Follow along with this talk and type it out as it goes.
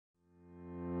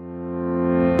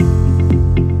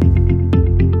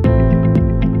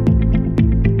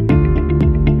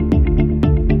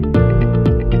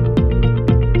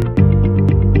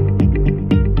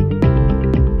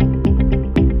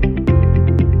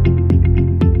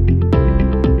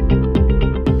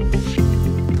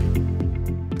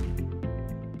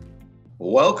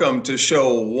Welcome to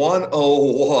show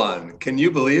 101. Can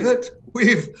you believe it?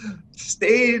 We've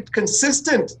stayed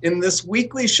consistent in this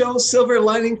weekly show, Silver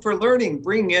Lining for Learning,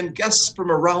 bringing in guests from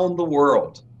around the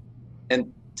world.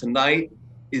 And tonight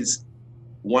is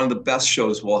one of the best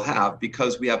shows we'll have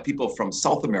because we have people from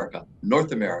South America,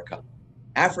 North America,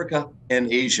 Africa,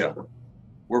 and Asia.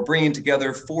 We're bringing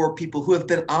together 4 people who have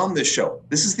been on this show.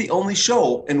 This is the only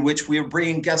show in which we are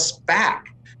bringing guests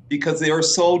back because they were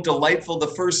so delightful the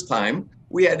first time.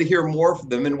 We had to hear more from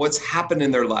them and what's happened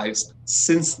in their lives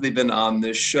since they've been on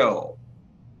this show.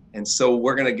 And so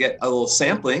we're going to get a little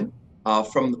sampling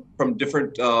from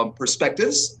different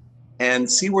perspectives and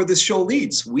see where this show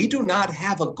leads. We do not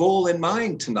have a goal in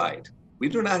mind tonight. We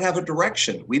do not have a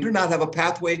direction. We do not have a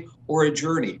pathway or a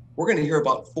journey. We're going to hear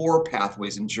about 4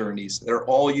 pathways and journeys. They're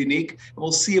all unique. And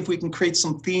we'll see if we can create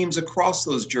some themes across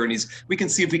those journeys. We can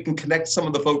see if we can connect some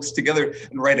of the folks together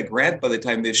and write a grant by the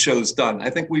time this show's done. I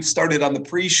think we've started on the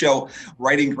pre-show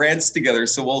writing grants together,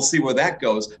 so we'll see where that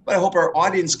goes. But I hope our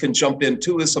audience can jump in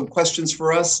too with some questions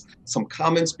for us, some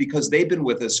comments, because they've been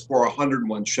with us for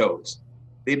 101 shows.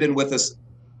 They've been with us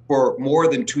for more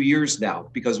than 2 years now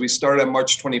because we started on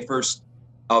March 21st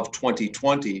of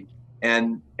 2020,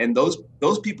 and those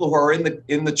people who are in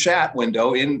the chat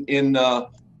window in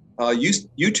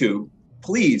YouTube,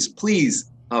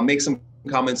 please make some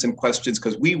comments and questions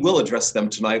because we will address them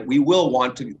tonight. We will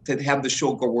want to have the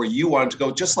show go where you want it to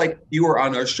go, just like you were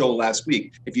on our show last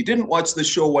week. If you didn't watch the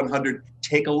show 100,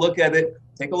 take a look at it.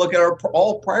 Take a look at our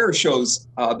all prior shows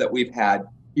that we've had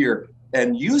here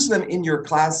and use them in your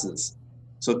classes.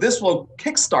 So this will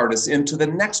kickstart us into the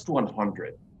next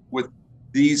 100 with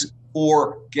these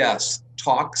 4 guests.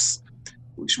 Toks,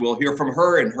 which we'll hear from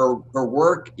her and her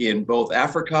work in both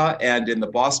Africa and in the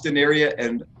Boston area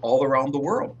and all around the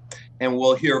world. And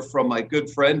we'll hear from my good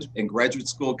friend and graduate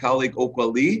school colleague,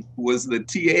 Okhwa Lee, who was the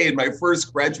TA in my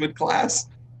first graduate class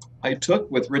I took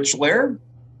with Rich Lair.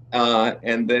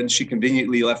 And then she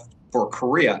conveniently left for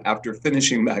Korea after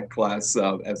finishing that class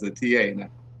as a TA. And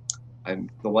I'm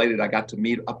delighted I got to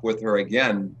meet up with her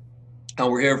again.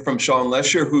 And we're here from Shawn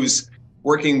Loescher, who's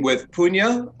working with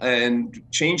Punya and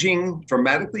changing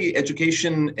dramatically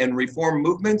education and reform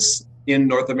movements in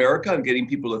North America and getting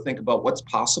people to think about what's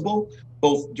possible,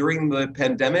 both during the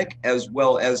pandemic as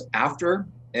well as after.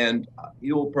 And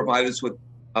he will provide us with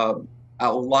a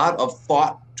lot of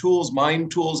thought tools,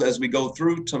 mind tools as we go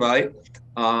through tonight.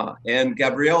 And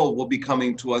Gabriel will be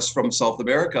coming to us from South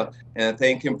America, and I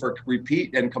thank him for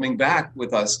repeat and coming back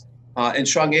with us. And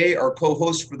Shang-A, our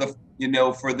co-host for this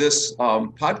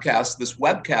podcast, this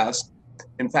webcast.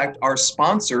 In fact, our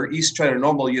sponsor, East China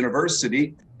Normal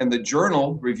University, and the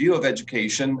journal Review of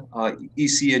Education,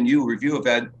 ECNU Review of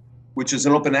Ed, which is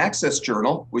an open access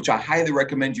journal, which I highly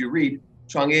recommend you read.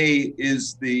 Shang-A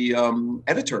is the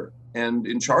editor and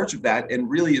in charge of that, and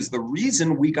really is the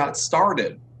reason we got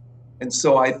started. And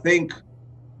so I think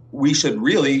we should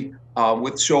really,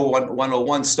 with show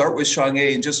 101, start with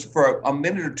Shang-A. And just for a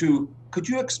minute or two, could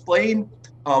you explain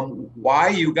why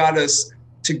you got us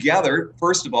together?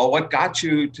 First of all, what got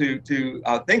you to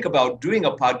think about doing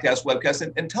a podcast,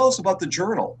 webcast, and tell us about the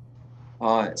journal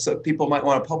so people might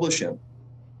want to publish in.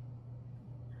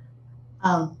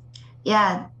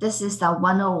 Yeah, this is the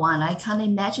 101. I can't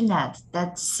imagine that.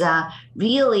 That's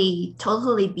really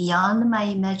totally beyond my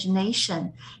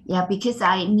imagination. Yeah, because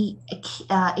I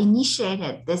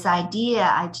initiated this idea.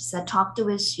 I just talked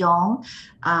with Shawn.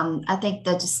 I think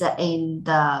that's in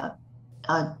the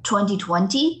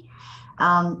 2020.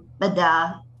 But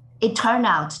it turned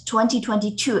out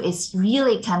 2022 is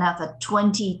really kind of a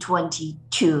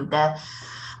 2022.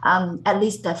 At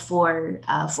least for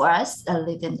us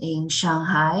living in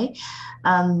Shanghai.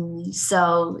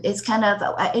 So it's kind of,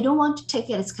 I don't want to take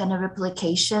it as kind of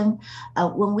replication.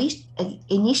 When we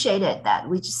initiated that,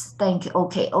 we just think,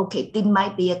 okay, there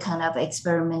might be a kind of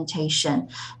experimentation.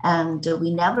 And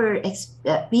we never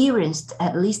experienced,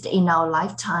 at least in our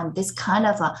lifetime, this kind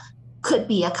of could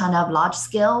be a kind of large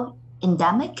scale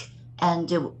endemic.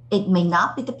 And it may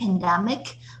not be the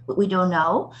pandemic, but we don't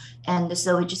know. And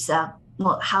so we just,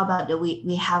 well, how about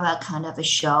we have a kind of a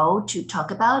show to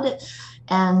talk about it?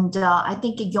 And I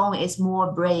think Yong is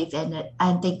more brave and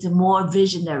I think more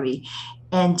visionary,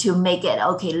 and to make it,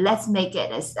 okay, let's make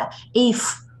it as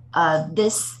if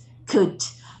this could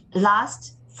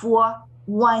last for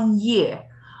 1 year.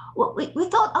 Well, we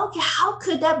thought, okay, how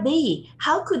could that be?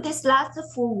 How could this last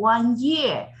for 1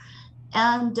 year?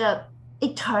 And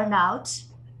it turned out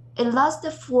it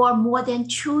lasted for more than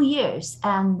 2 years.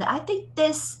 And I think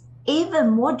this even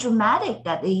more dramatic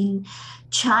that in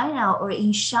China or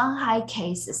in Shanghai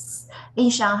cases,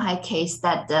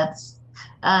 that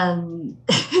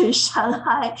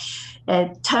Shanghai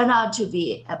turned out to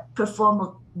be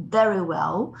perform very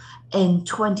well in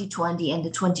 2020 and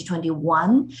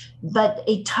 2021, but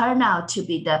it turned out to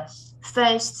be the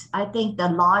first, I think, the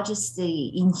largest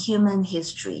city in human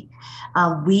history.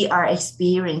 We are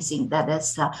experiencing that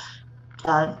as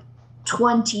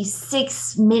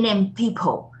 26 million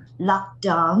people locked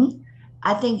down.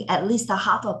 I think at least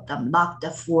half of them locked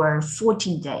for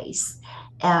 14 days.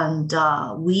 And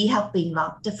we have been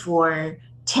locked for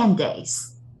 10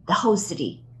 days, the whole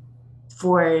city,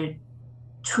 for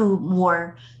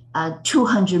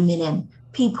 200 million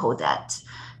people that.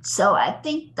 So I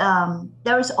think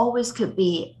there is always could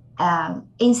be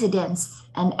incidents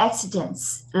and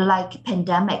accidents like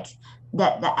pandemic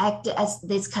that act as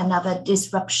this kind of a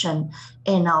disruption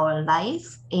in our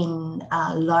life, in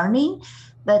learning.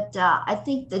 But I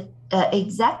think that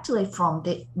exactly from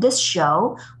this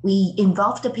show, we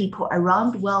involve the people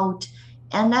around the world.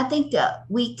 And I think that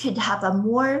we could have a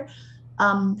more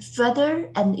further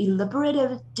and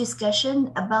elaborative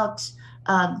discussion about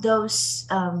those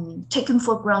taken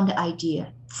for granted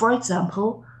idea. For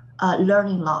example,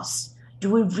 learning loss.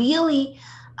 Do we really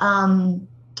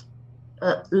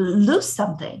lose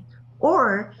something?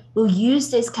 Or we'll use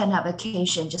this kind of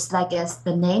occasion, just like as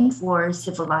the name for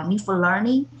silver lining for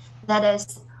learning. That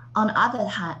is, on the other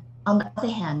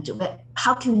hand,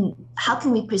 how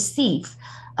can we perceive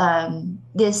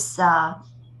this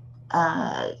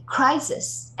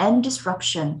crisis and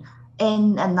disruption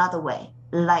in another way,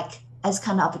 like as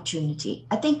kind of opportunity?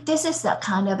 I think this is a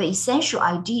kind of essential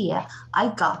idea I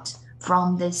got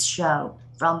from this show,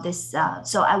 from this.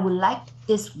 So I would like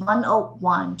this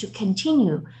 101 to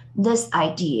continue this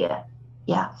idea.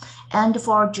 Yeah. And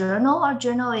for our journal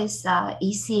is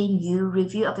ECNU,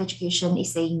 Review of Education.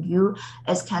 ECNU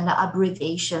is kind of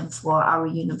abbreviation for our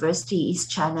university, East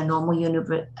China Normal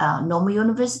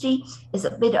University. It's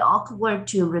a bit awkward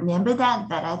to remember that,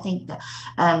 but I think that,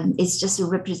 it's just to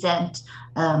represent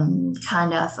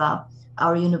kind of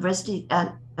our university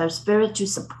our spirit to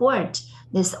support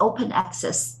this open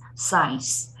access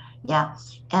science. Yeah,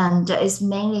 and it's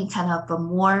mainly kind of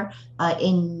more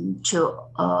into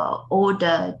all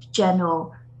the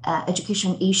general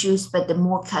education issues, but the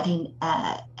more cutting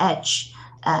edge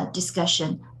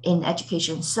discussion in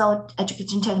education. So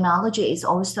education technology is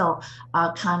also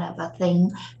kind of a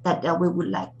thing that we would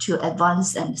like to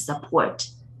advance and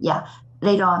support. Yeah,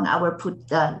 later on I will put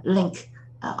the link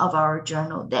of our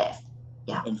journal there.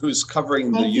 Yeah. And who's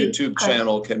covering the YouTube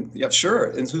channel can, yeah,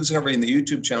 sure. And who's covering the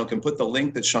YouTube channel can put the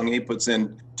link that Xiangye puts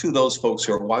in to those folks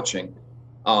who are watching.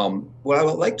 What I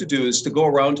would like to do is to go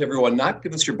around to everyone, not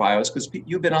give us your bios, because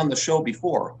you've been on the show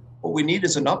before. What we need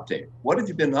is an update. What have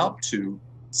you been up to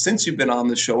since you've been on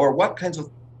the show, or what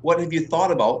have you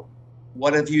thought about?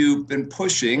 What have you been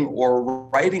pushing or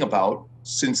writing about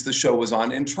since the show was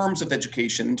on, in terms of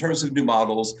education, in terms of new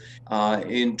models,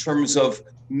 in terms of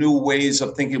new ways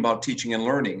of thinking about teaching and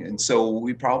learning? And so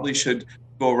we probably should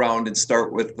go around and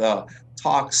start with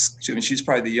Toks. She's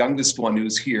probably the youngest one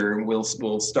who's here, and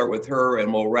we'll start with her,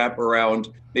 and we'll wrap around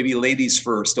maybe ladies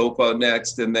first, Okhwa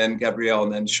next, and then Gabriel,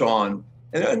 and then Shawn.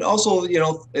 And also,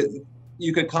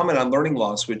 you could comment on learning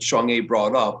loss, which Xiangye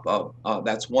brought up.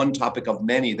 That's one topic of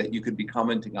many that you could be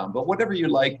commenting on, but whatever you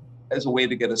like as a way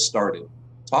to get us started.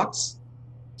 Toks?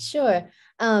 Sure.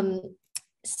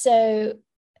 So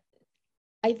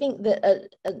I think that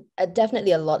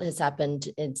definitely a lot has happened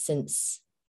since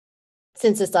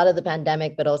the start of the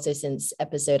pandemic, but also since I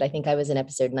think I was in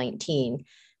episode 19,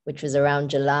 which was around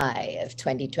July of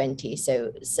 2020.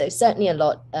 So certainly a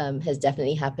lot has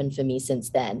definitely happened for me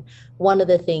since then. One of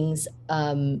the things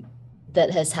that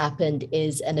has happened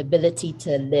is an ability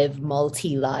to live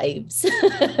multi-lives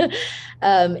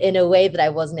in a way that I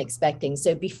wasn't expecting.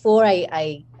 So before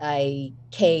I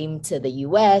came to the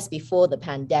US, before the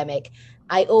pandemic,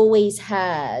 I always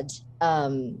had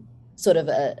sort of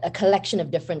a collection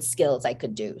of different skills I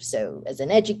could do. So as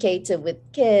an educator with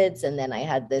kids, and then I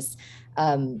had this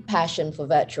passion for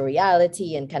virtual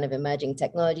reality and kind of emerging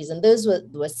technologies. And those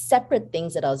were separate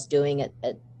things that I was doing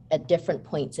at different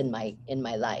points in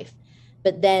my life.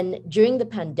 But then during the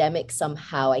pandemic,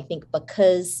 somehow, I think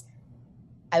because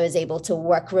I was able to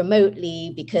work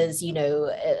remotely, because,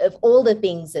 of all the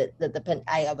things that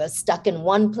I was stuck in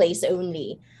one place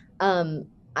only,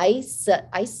 I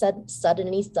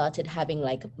suddenly started having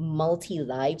like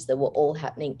multi-lives that were all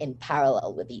happening in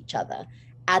parallel with each other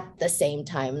at the same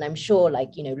time. And I'm sure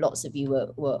lots of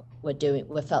you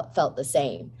felt the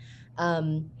same.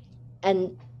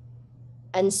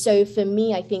 And so for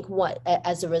me, I think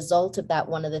as a result of that,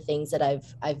 one of the things that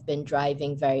I've been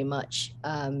driving very much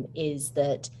is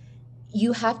that,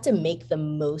 you have to make the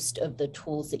most of the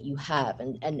tools that you have,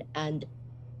 and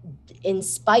in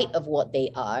spite of what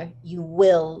they are, you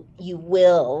will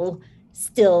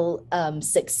still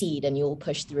succeed, and you'll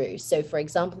push through. So for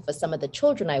example, for some of the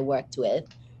children I worked with,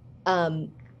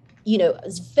 you know, I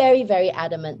was very, very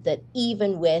adamant that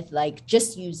even with like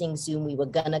just using Zoom, we were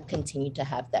going to continue to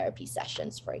have therapy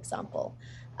sessions, for example.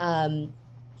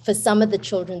 For some of the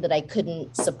children that I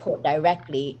couldn't support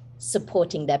directly,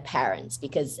 supporting their parents,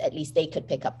 because at least they could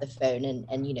pick up the phone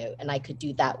and you know, and I could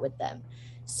do that with them.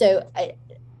 So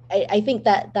I think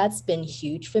that that's been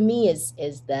huge for me,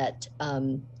 is that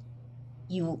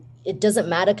it doesn't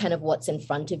matter kind of what's in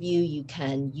front of you. You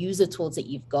can use the tools that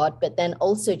you've got, but then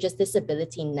also just this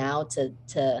ability now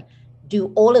to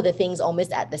do all of the things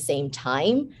almost at the same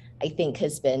time, I think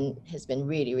has been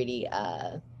really, really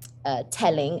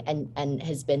telling, and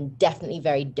has been definitely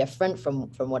very different from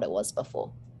what it was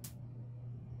before.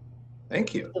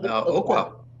 Thank you.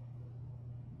 Okhwa,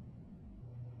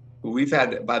 we've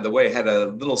had, by the way, had a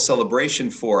little celebration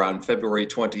for on February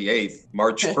 28th,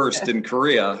 March 1st in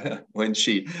Korea, when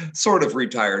she sort of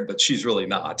retired, but she's really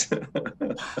not.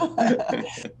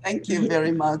 Thank you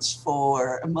very much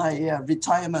for my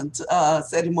retirement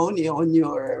ceremony on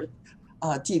your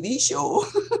TV show.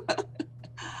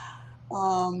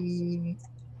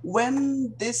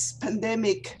 When this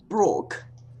pandemic broke,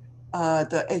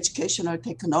 the educational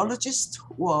technologists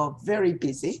were very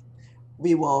busy.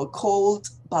 We were called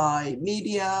by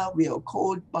media, we were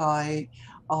called by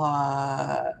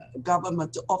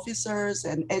government officers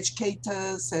and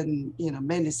educators, and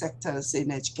many sectors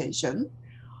in education.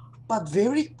 But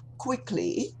very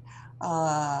quickly,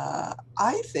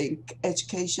 I think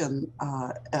educational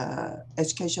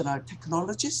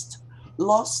technologists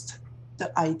lost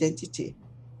the identity.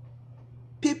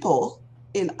 People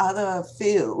in other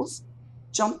fields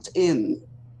jumped in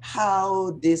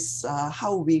how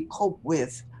we cope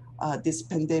with this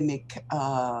pandemic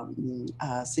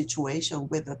situation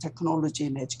with the technology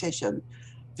in education.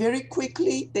 Very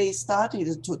quickly, they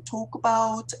started to talk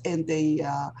about, and they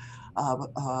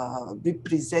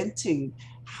representing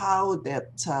how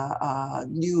that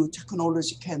new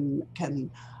technology can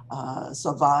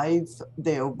survive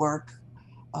their work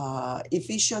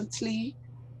efficiently.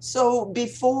 So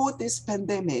before this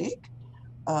pandemic,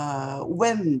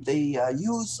 when the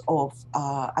use of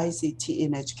ICT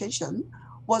in education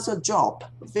was a job,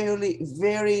 very,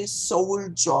 very sole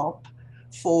job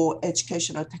for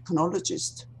educational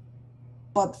technologists.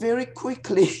 But very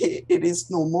quickly, it is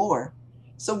no more.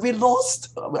 So we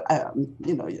lost,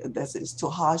 that is too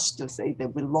harsh to say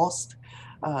that we lost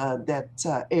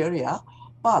that area,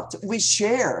 but we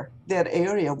share that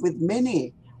area with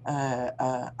many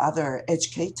other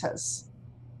educators.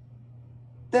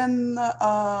 Then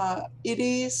it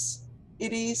is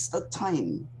the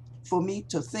time for me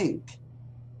to think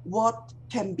what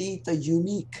can be the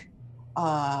unique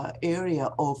area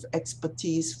of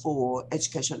expertise for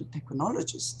education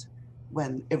technologists,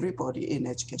 when everybody in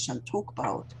education talk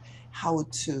about how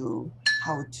to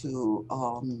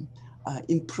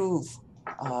improve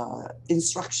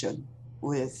instruction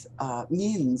with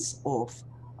means of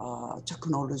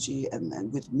technology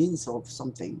and with means of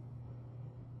something.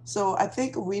 So I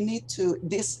think we need to,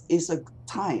 this is a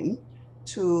time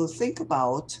to think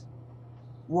about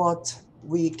what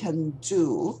we can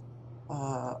do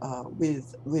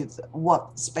with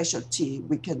what specialty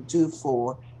we can do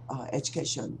for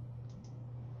education.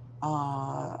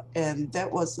 And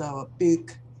that was a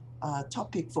big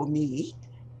topic for me.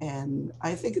 And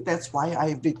I think that's why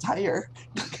I retired.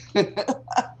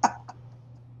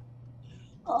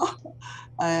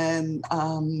 And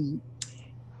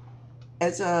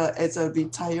as a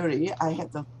retiree, I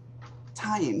had the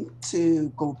time to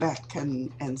go back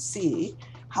and see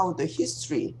how the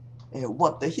history,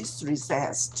 what the history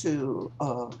says to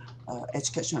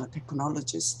educational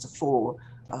technologists for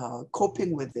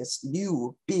coping with this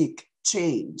new big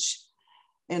change.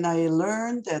 And I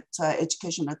learned that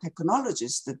educational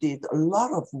technologists did a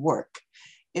lot of work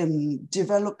in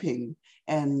developing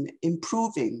and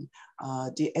improving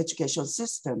the education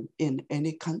system in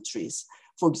any countries.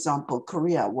 For example,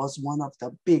 Korea was one of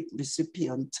the big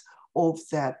recipients of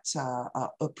that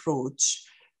approach.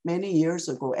 Many years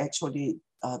ago, actually,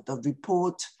 the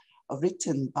report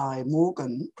written by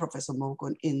Morgan, Professor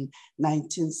Morgan, in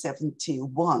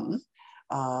 1971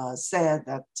 said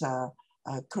that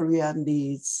Korean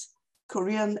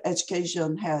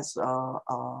education has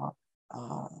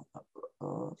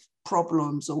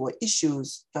problems or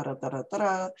issues,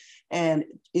 and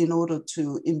in order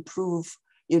to improve,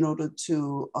 in order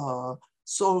to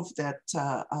solve that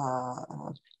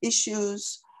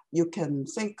issues, you can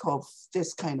think of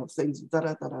this kind of things,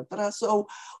 So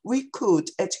we could,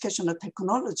 educational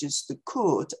technologists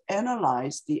could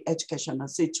analyze the educational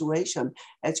situation,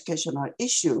 educational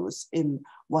issues in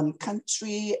one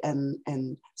country and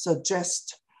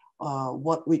suggest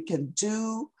what we can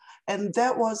do. And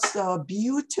that was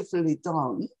beautifully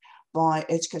done by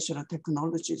educational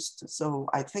technologists. So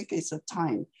I think it's a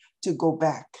time to go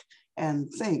back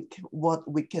and think what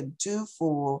we can do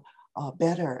for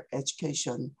better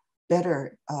education,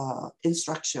 better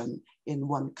instruction in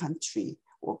one country.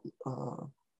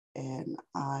 And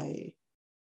I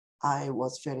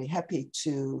was very happy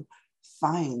to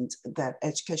find that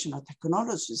educational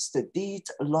technologists did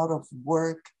a lot of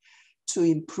work to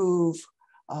improve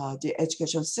the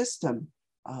education system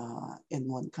in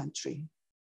one country.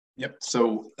 Yep.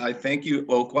 So I thank you,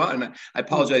 Okhwa, and I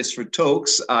apologize for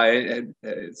Toks. I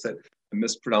said I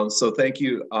mispronounced. So thank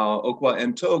you, Okhwa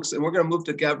and Toks. And we're going to move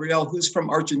to Gabriel, who's from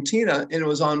Argentina, and it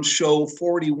was on show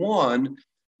 41,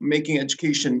 Making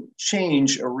Education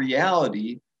Change a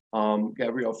Reality.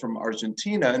 Gabriel from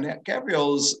Argentina, and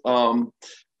Gabriel's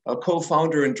a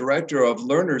co-founder and director of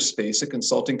LearnerSpace, a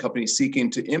consulting company seeking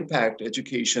to impact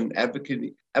education,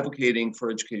 advocating for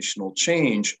educational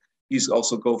change. He's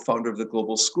also co-founder of the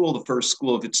Global School, the first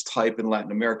school of its type in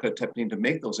Latin America, attempting to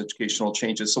make those educational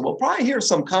changes. So we'll probably hear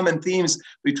some common themes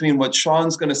between what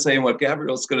Shawn's going to say and what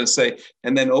Gabriel's going to say,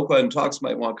 and then Okhwa and Toks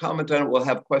might want to comment on it. We'll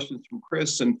have questions from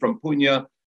Chris and from Punya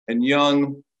and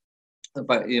Young.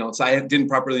 But so I didn't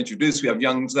properly introduce. We have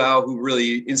Young Zhao, who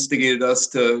really instigated us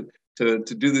to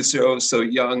do this show. So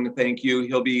Young, thank you.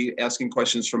 He'll be asking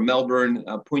questions from Melbourne,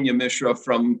 Punya Mishra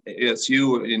from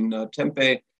ASU in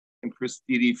Tempe, and Chris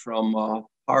Didi from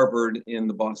Harvard in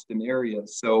the Boston area.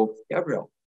 So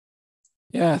Gabriel.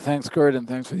 Yeah, thanks, Kurt, and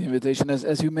thanks for the invitation.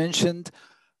 As you mentioned,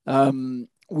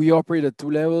 we operate at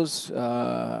two levels.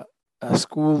 A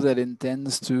school that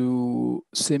intends to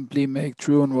simply make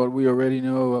true on what we already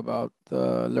know about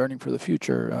learning for the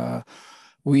future.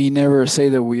 We never say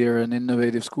that we are an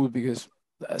innovative school because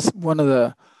that's one of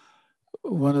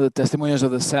the testimonials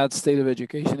of the sad state of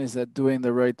education is that doing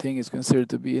the right thing is considered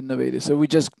to be innovative. So we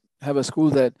just have a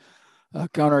school that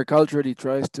counterculturally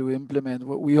tries to implement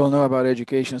what we all know about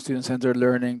education: student-centered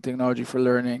learning, technology for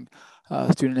learning,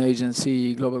 student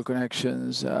agency, global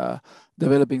connections,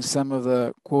 developing some of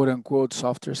the quote-unquote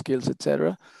softer skills,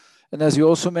 etc. And as you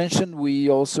also mentioned,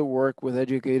 we also work with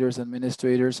educators,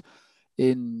 administrators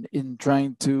in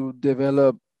trying to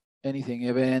develop anything,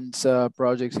 events,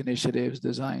 projects, initiatives,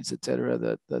 designs, etc.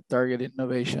 that target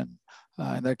innovation.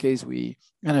 In that case, we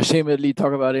unashamedly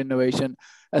talk about innovation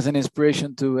as an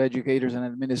inspiration to educators and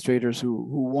administrators who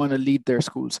want to lead their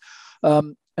schools.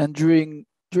 And during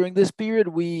this period,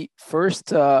 we first,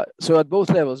 so at both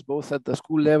levels, both at the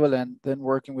school level and then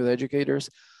working with educators,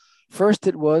 first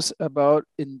it was about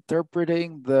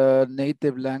interpreting the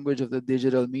native language of the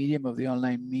digital medium, of the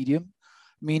online medium,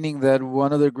 meaning that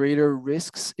one of the greater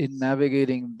risks in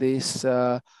navigating this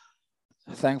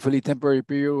thankfully temporary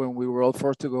period when we were all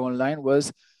forced to go online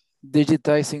was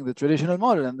digitizing the traditional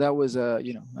model. And that was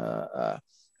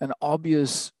an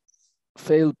obvious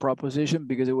failed proposition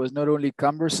because it was not only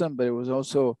cumbersome, but it was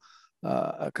also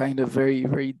a kind of very,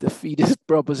 very defeatist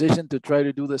proposition to try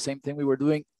to do the same thing we were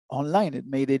doing online. It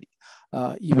made it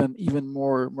even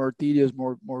more tedious,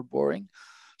 more boring.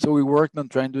 So we worked on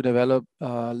trying to develop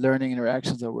learning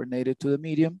interactions that were native to the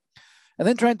medium, and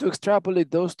then trying to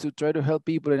extrapolate those to try to help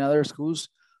people in other schools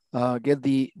get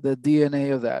the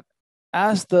DNA of that.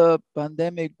 As the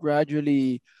pandemic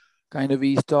gradually kind of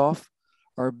eased off,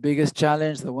 our biggest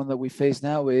challenge, the one that we face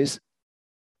now, is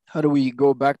how do we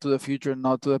go back to the future and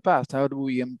not to the past? How do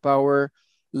we empower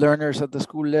learners at the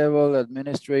school level,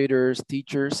 administrators,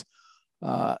 teachers,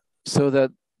 so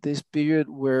that this period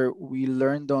where we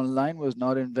learned online was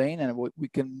not in vain, and we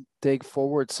can take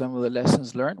forward some of the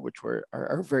lessons learned, which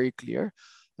are very clear,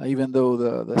 even though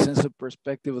the sense of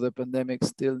perspective of the pandemic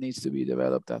still needs to be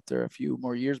developed after a few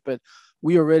more years. But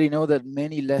we already know that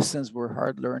many lessons were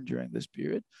hard learned during this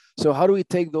period. So how do we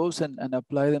take those and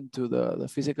apply them to the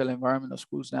physical environment of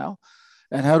schools now?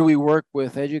 And how do we work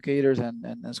with educators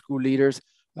and school leaders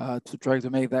to try to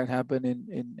make that happen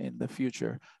in the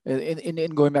future,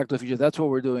 in going back to the future? That's what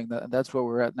we're doing, and that's where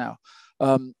we're at now.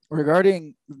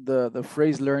 Regarding the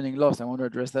phrase learning lost, I want to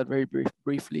address that very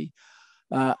briefly.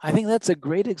 I think that's a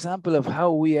great example of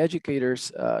how we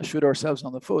educators shoot ourselves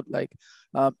on the foot. Like,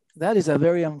 that is a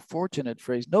very unfortunate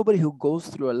phrase. Nobody who goes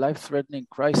through a life-threatening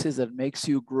crisis that makes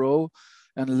you grow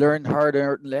and learn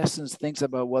hard-earned lessons thinks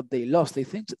about what they lost. They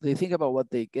think about what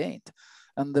they gained.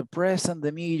 And the press and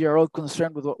the media are all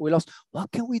concerned with what we lost.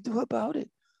 What can we do about it?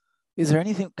 Is there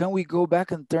anything, can we go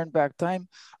back and turn back time?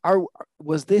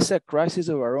 Was this a crisis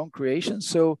of our own creation?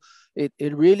 So it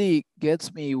really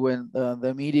gets me when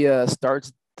the media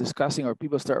starts discussing or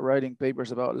people start writing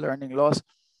papers about learning loss.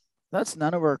 That's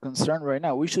none of our concern right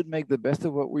now. We should make the best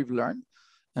of what we've learned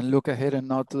and look ahead and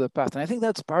not to the past. And I think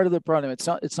that's part of the problem. It's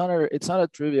not a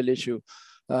trivial issue.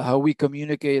 How we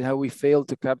communicate, how we fail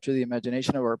to capture the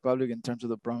imagination of our public in terms of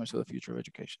the promise of the future of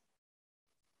education.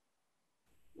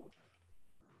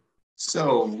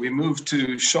 So we move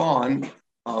to Shawn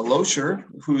Loescher,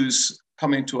 who's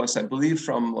coming to us, I believe,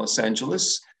 from Los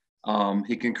Angeles.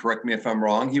 He can correct me if I'm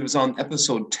wrong. He was on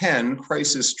episode 10,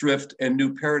 Crisis, Drift, and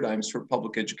New Paradigms for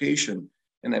Public Education.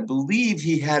 And I believe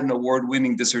he had an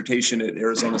award-winning dissertation at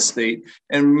Arizona State.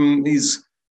 And he's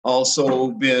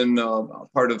also been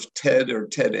part of TED or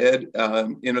TED Ed,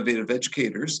 Innovative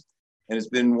Educators, and has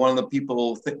been one of the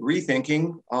people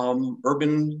rethinking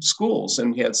urban schools.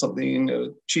 And he had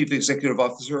something, Chief Executive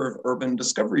Officer of Urban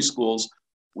Discovery Schools,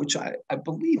 which I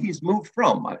believe he's moved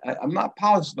from. I'm not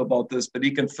positive about this, but he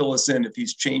can fill us in if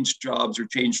he's changed jobs or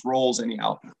changed roles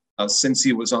anyhow, since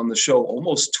he was on the show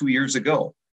almost 2 years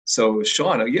ago. So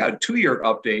Shawn, yeah, 2-year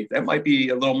update. That might be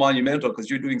a little monumental because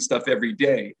you're doing stuff every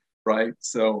day, right?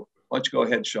 So why don't you go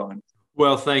ahead, Shawn?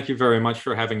 Well, thank you very much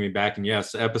for having me back. And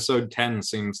yes, episode 10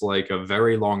 seems like a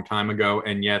very long time ago.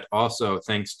 And yet also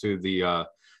thanks to the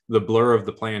blur of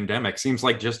the pandemic, seems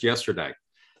like just yesterday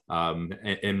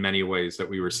in many ways that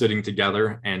we were sitting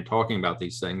together and talking about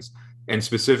these things. And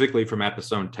specifically from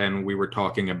episode 10, we were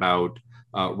talking about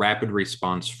rapid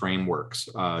response frameworks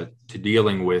to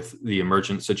dealing with the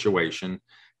emergent situation,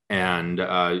 and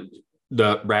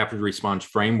the rapid response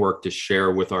framework to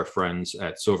share with our friends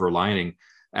at Silver Lining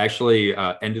actually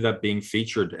ended up being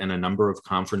featured in a number of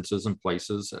conferences and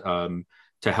places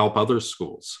to help other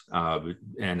schools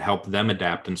and help them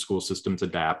adapt and school systems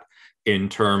adapt in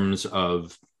terms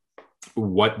of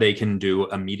what they can do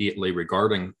immediately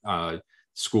regarding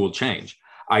school change.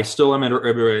 I still am at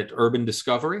Urban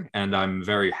Discovery, and I'm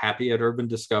very happy at Urban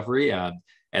Discovery.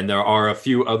 And there are a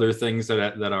few other things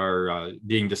that are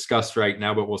being discussed right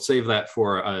now, but we'll save that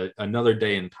for another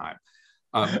day and time.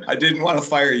 I didn't want to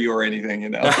fire you or anything, you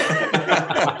know.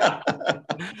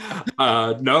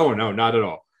 No, not at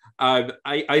all.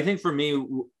 I think for me,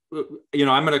 you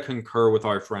know, I'm going to concur with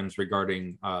our friends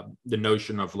regarding the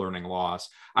notion of learning loss.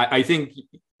 I think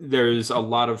there's a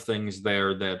lot of things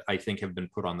there that I think have been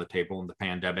put on the table in the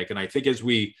pandemic. And I think as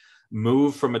we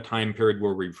move from a time period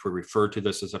where we refer to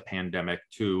this as a pandemic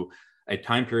to a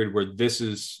time period where this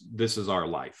is our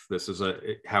life, this is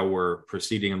how we're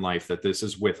proceeding in life, that this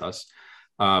is with us.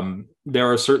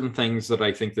 There are certain things that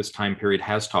I think this time period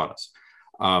has taught us.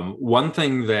 One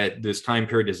thing that this time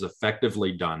period has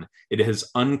effectively done, it has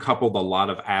uncoupled a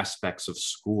lot of aspects of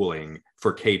schooling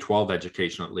for K-12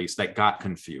 education, at least, that got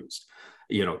confused.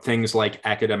 You know, things like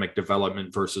academic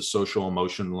development versus social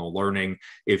emotional learning.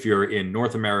 If you're in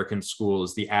North American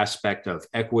schools, the aspect of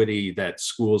equity that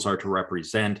schools are to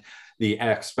represent, the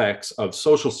aspects of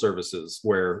social services,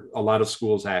 where a lot of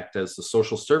schools act as the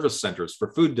social service centers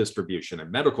for food distribution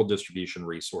and medical distribution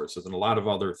resources, and a lot of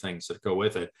other things that go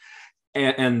with it.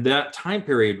 And that time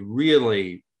period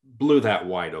really blew that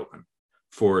wide open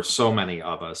for so many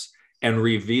of us and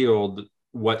revealed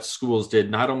what schools did,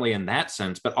 not only in that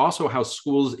sense, but also how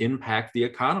schools impact the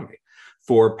economy,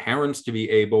 for parents to be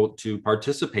able to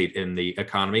participate in the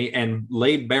economy, and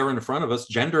laid bare in front of us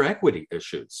gender equity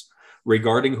issues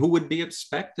regarding who would be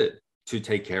expected to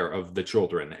take care of the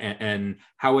children, and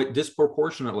how it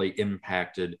disproportionately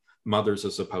impacted mothers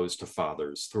as opposed to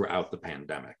fathers throughout the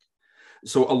pandemic.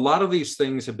 So a lot of these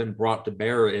things have been brought to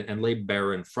bear and laid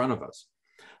bare in front of us.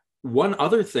 One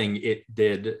other thing it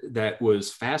did that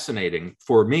was fascinating,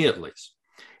 for me at least,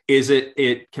 is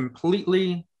it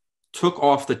completely took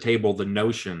off the table the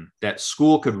notion that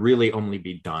school could really only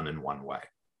be done in one way.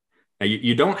 Now,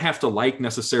 you don't have to like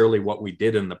necessarily what we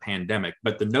did in the pandemic,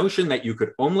 but the notion that you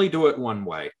could only do it one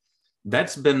way,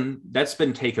 that's been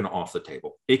taken off the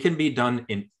table. It can be done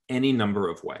in any number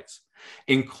of ways,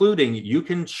 including you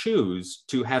can choose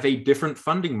to have a different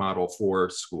funding model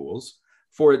for schools.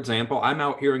 For example, I'm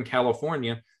out here in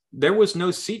California. There was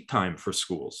no seat time for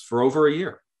schools for over a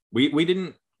year. We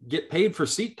didn't get paid for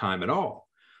seat time at all.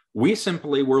 We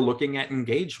simply were looking at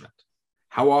engagement,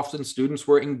 how often students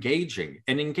were engaging,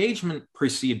 and engagement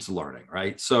precedes learning,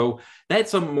 right? So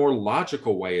that's a more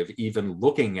logical way of even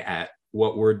looking at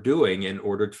what we're doing in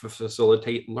order to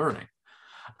facilitate learning.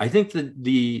 I think that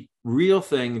the real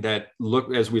thing that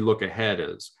as we look ahead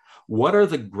is, what are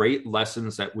the great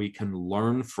lessons that we can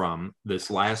learn from this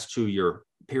last 2-year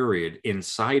period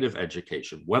inside of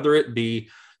education, whether it be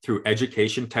through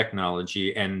education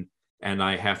technology and And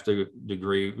I have to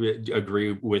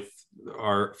agree with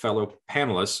our fellow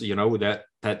panelists,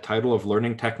 that title of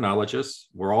learning technologists,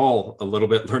 we're all a little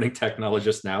bit learning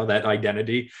technologists now. That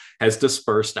identity has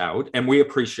dispersed out, and we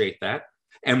appreciate that.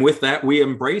 And with that, we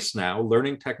embrace now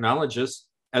learning technologists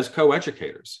as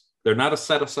co-educators. They're not a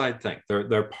set-aside thing.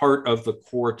 They're part of the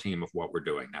core team of what we're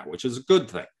doing now, which is a good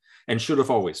thing and should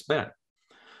have always been.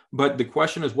 But the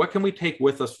question is, what can we take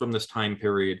with us from this time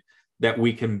period that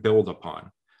we can build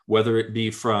upon, whether it be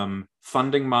from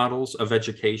funding models of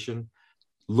education,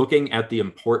 looking at the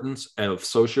importance of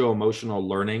socio-emotional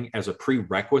learning as a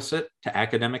prerequisite to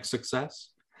academic success?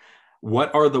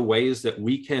 What are the ways that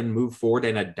we can move forward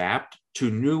and adapt to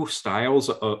new styles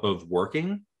of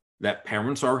working that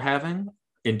parents are having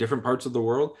in different parts of the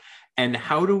world? And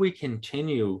how do we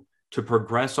continue to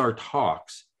progress our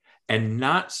talks and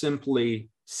not simply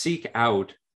seek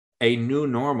out a new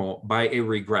normal by a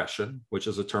regression, which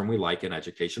is a term we like in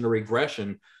education, a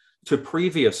regression to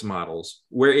previous models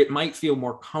where it might feel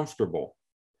more comfortable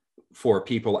for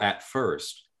people at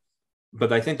first.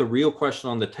 But I think the real question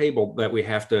on the table that we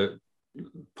have to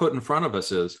put in front of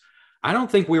us is, I don't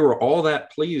think we were all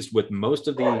that pleased with most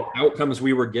of the outcomes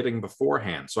we were getting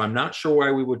beforehand. So I'm not sure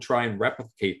why we would try and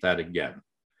replicate that again,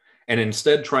 and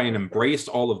instead try and embrace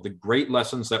all of the great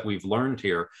lessons that we've learned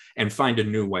here and find a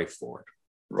new way forward.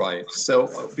 Right. So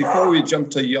before we jump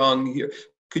to Young here,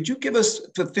 could you give us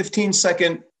the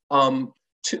 15-second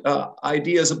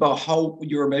ideas about how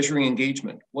you're measuring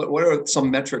engagement? What are some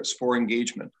metrics for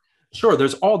engagement? Sure.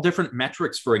 There's all different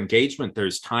metrics for engagement.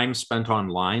 There's time spent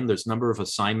online. There's number of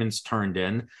assignments turned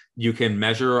in. You can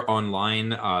measure online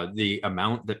the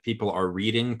amount that people are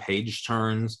reading, page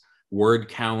turns, word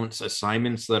counts,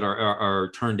 assignments that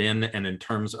are turned in, and in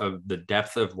terms of the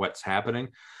depth of what's happening.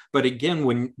 But again,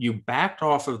 when you backed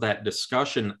off of that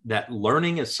discussion that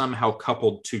learning is somehow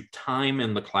coupled to time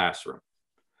in the classroom,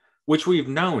 which we've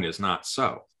known is not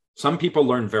so. Some people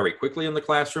learn very quickly in the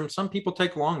classroom. Some people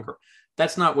take longer.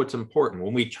 That's not what's important.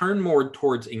 When we turn more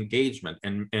towards engagement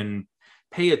and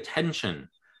pay attention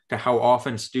to how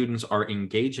often students are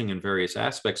engaging in various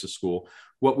aspects of school,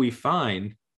 what we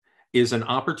find is an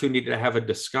opportunity to have a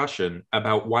discussion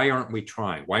about why aren't we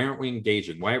trying? Why aren't we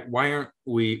engaging? Why aren't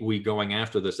we going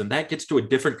after this? And that gets to a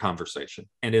different conversation.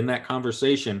 And in that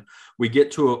conversation, we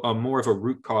get to a more of a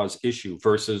root cause issue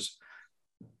versus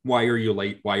why are you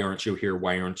late? Why aren't you here?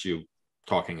 Why aren't you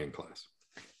talking in class?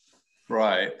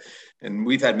 Right. And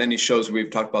we've had many shows where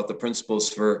we've talked about the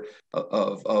principles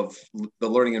of the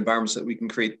learning environments that we can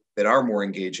create that are more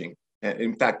engaging.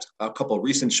 In fact, a couple of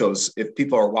recent shows, if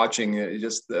people are watching, in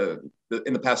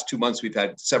the past 2 months, we've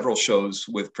had several shows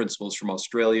with principals from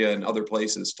Australia and other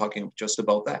places talking just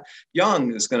about that.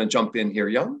 Young is going to jump in here.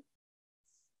 Young?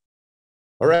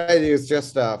 All right, it's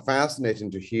just fascinating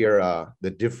to hear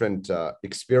the different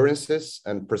experiences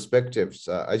and perspectives.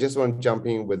 I just want to jump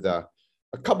in with a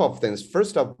couple of things.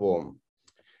 First of all,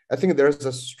 I think there's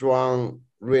a strong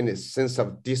really sense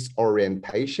of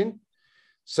disorientation.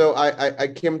 So I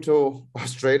came to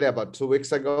Australia about 2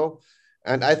 weeks ago,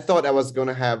 and I thought I was going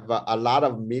to have a lot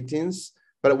of meetings,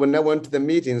 but when I went to the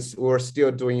meetings, we were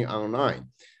still doing online.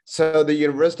 So the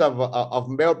University of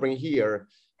Melbourne here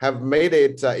have made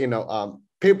it,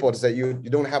 people say you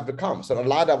don't have to come. So a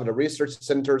lot of the research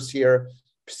centers here,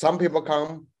 some people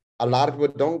come, a lot of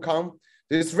people don't come.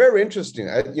 It's very interesting.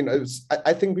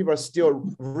 I think people are still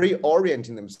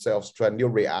reorienting themselves to a new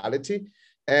reality.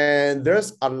 And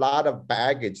there's a lot of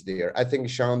baggage there. I think,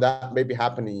 Shawn, that may be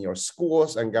happening in your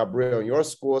schools, and Gabriel, in your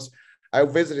schools. I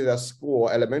visited a school,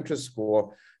 elementary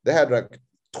school. They had like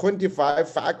 25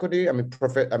 faculty,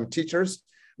 teachers.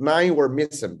 9 were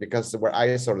missing because they were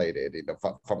isolated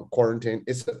from quarantine.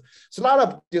 It's a lot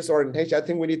of disorientation. I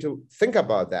think we need to think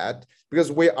about that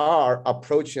because we are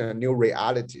approaching a new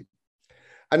reality.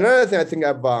 Another thing I think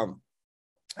I've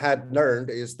had learned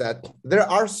is that there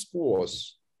are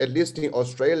schools, at least in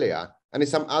Australia and in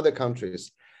some other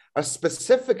countries, are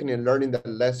specifically learning the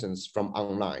lessons from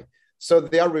online. So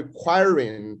they are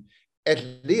requiring at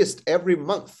least every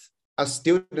month, a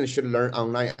student should learn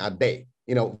online a day,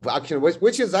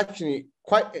 which is actually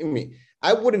quite,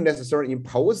 I wouldn't necessarily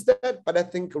impose that, but I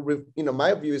think,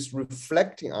 my view is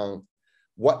reflecting on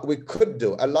what we could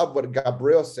do. I love what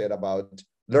Gabriel said about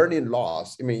learning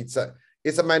loss.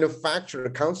 It's a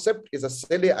manufactured concept. It's a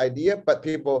silly idea, but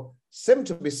people seem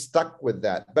to be stuck with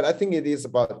that. But I think it is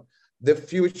about the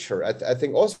future. I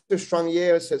think also Shawn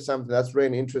Loescher said something that's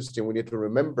really interesting. We need to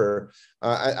remember.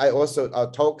 I also,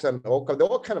 Toks and Okhwa, they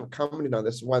all kind of commented on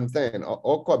this one thing.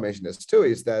 Okhwa mentioned this too,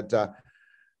 is that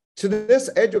today's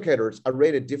educators are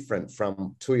really different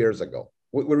from 2 years ago.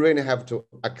 We really have to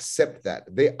accept that.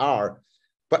 They are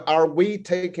But are we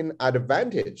taking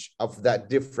advantage of that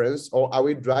difference, or are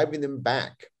we driving them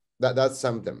back? That's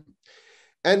something.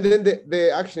 And then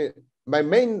the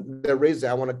reason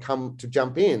I want to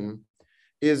jump in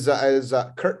is, as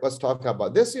Kurt was talking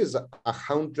about, this is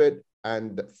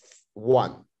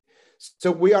 101.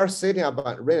 So we are setting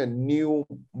about really a new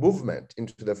movement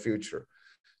into the future.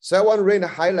 So I want to really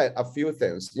highlight a few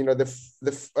things. You know,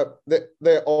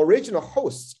 the original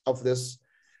hosts of this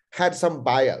had some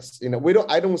bias. You know,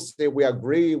 I don't say we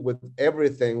agree with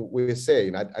everything we say.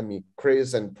 You know, I mean,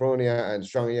 Chris and Pronia and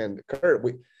Shawn and Kurt,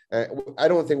 I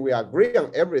don't think we agree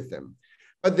on everything,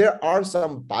 but there are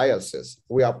some biases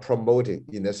we are promoting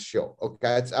in this show.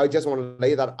 Okay, I just want to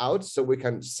lay that out so we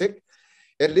can see,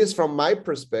 at least from my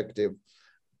perspective,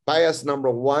 bias number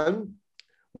one,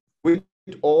 we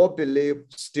all believe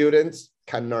students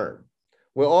can learn.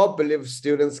 We all believe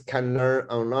students can learn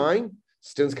online.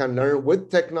 Students can learn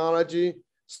with technology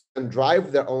and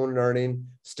drive their own learning.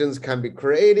 Students can be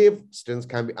creative. Students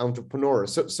can be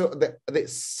entrepreneurs. So the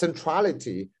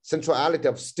centrality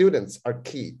of students are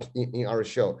key in our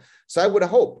show. So I would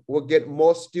hope we'll get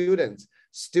more students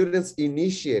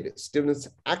initiated, students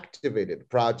activated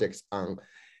projects on.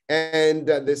 And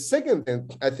the second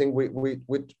thing, I think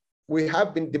we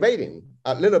have been debating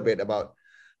a little bit about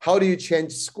how do you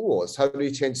change schools? How do you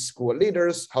change school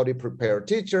leaders? How do you prepare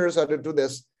teachers? How to do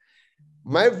this?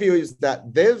 My view is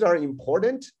that these are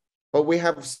important, but we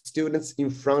have students in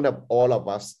front of all of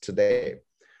us today.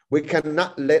 We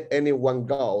cannot let anyone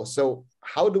go. So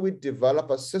how do we develop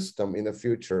a system in the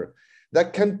future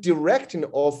that can direct and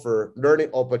offer learning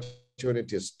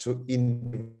opportunities to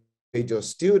individual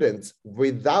students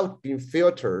without being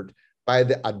filtered by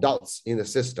the adults in the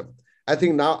system? I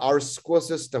think now our school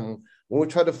system, when we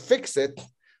try to fix it,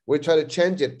 we try to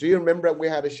change it. Do you remember we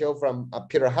had a show from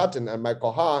Peter Hutton and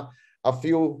Michael Ha a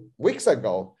few weeks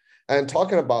ago and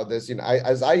talking about this? You know,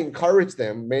 as I encouraged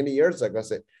them many years ago, I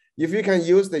said, if you can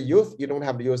use the youth, you don't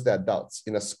have to use the adults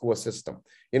in a school system.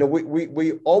 You know,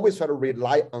 we always try to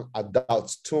rely on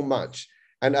adults too much.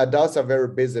 And adults are very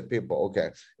busy people, okay?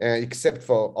 And except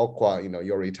for Okhwa, you know,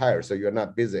 you're retired, so you're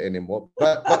not busy anymore.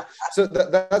 But so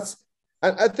that's,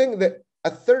 and I think that a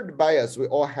third bias we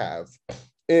all have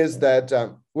is that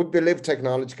we believe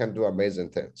technology can do amazing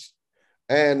things.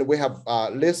 And we have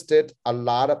listed a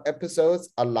lot of episodes,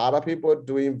 a lot of people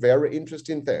doing very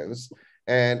interesting things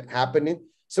and happening.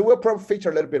 So we'll probably feature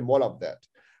a little bit more of that.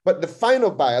 But the final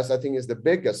bias, I think, is the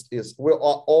biggest, is we're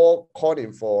all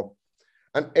calling for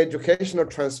an educational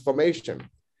transformation.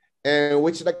 And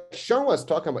which, like Shawn was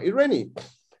talking about, Irene,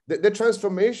 the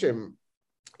transformation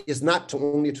is not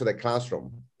only to the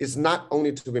classroom. It's not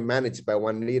only to be managed by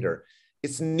one leader.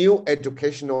 It's new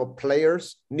educational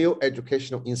players, new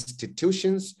educational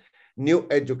institutions, new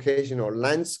educational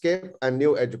landscape, and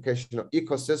new educational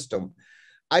ecosystem.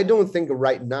 I don't think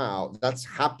right now that's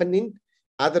happening,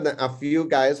 other than a few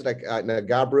guys like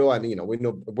Gabriel, and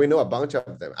we know a bunch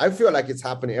of them. I feel like it's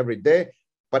happening every day,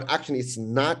 but actually it's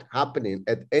not happening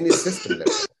at any system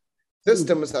level.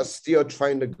 Systems are still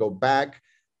trying to go back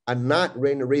and not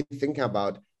really thinking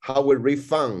about how we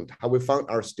fund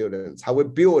our students, how we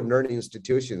build learning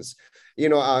institutions. You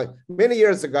know, many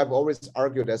years ago, I've always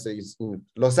argued as in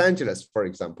Los Angeles, for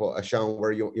example, Shawn,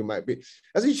 where you might be,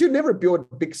 as you should never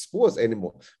build big schools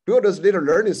anymore. Build those little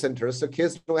learning centers so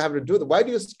kids don't have to do that. Why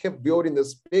do you keep building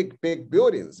these big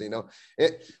buildings, you know?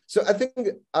 So I think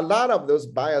a lot of those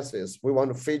biases we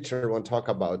want to feature, we want to talk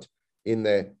about in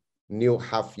the new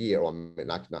half year, or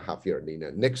not half year, in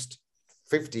the next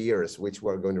 50 years, which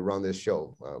we're going to run this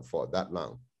show for that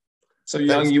long. So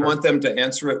Young, you want them to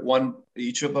answer it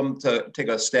each of them to take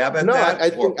a stab at that? No, I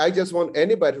think I just want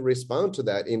anybody to respond to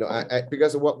that, you know,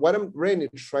 because what I'm really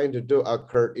trying to do,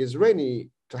 Kurt, is really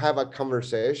to have a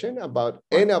conversation about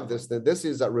any of this. This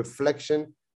is a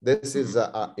reflection. This is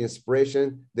a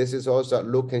inspiration. This is also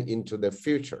looking into the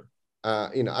future.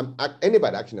 You know,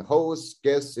 anybody, actually, hosts,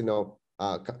 guests, you know,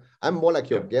 I'm more like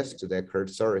your guest today, Kurt,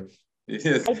 sorry.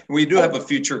 We do have a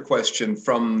future question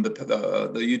from the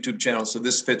YouTube channel, so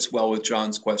this fits well with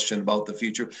John's question about the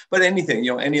future. But anything,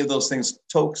 you know, any of those things,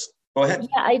 Toks, go ahead.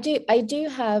 Yeah, I do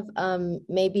have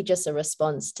maybe just a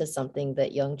response to something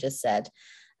that Young just said.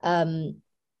 I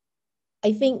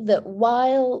think that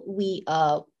while we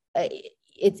are,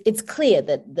 it's clear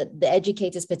that the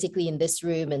educators, particularly in this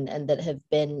room and that have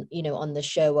been, you know, on the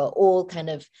show, are all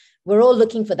we're all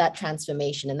looking for that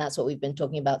transformation. And that's what we've been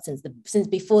talking about since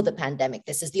before the pandemic.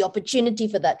 This is the opportunity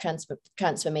for that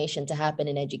transformation to happen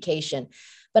in education.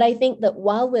 But I think that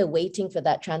while we're waiting for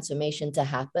that transformation to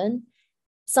happen,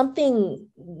 something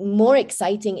more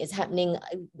exciting is happening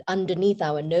underneath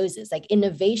our noses. Like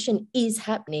innovation is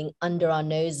happening under our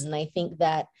noses. And I think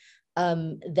that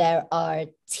there are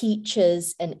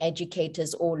teachers and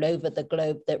educators all over the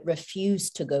globe that refuse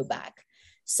to go back.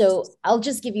 So I'll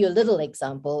just give you a little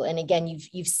example. And again,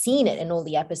 you've seen it in all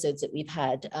the episodes that we've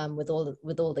had with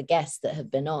all the guests that have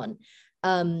been on.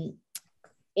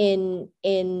 In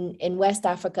West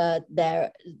Africa,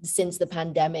 since the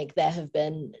pandemic, there have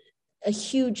been a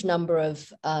huge number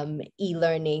of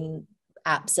e-learning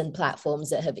apps and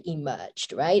platforms that have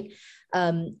emerged, right?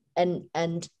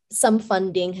 And some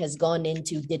funding has gone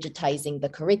into digitizing the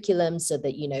curriculum so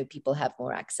that, you know, people have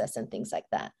more access and things like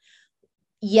that.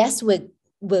 Yes,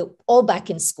 we're all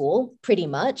back in school pretty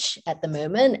much at the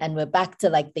moment, and we're back to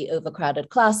like the overcrowded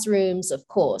classrooms, of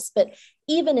course. But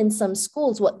even in some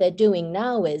schools, what they're doing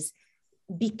now is,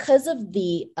 because of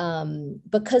the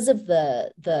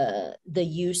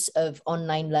use of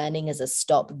online learning as a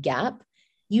stopgap,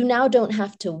 you now don't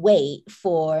have to wait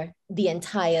for the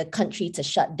entire country to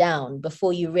shut down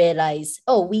before you realize,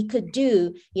 oh, we could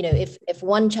do, you know, if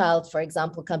one child, for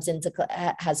example, comes into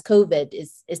has COVID,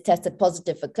 is tested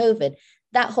positive for COVID,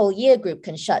 that whole year group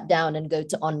can shut down and go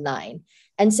to online.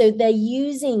 And so they're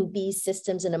using these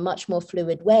systems in a much more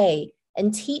fluid way.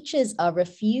 And teachers are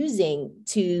refusing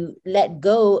to let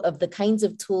go of the kinds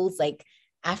of tools like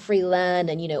AfriLearn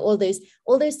and, you know, all those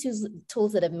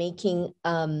tools that are making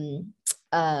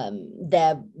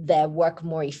their work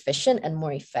more efficient and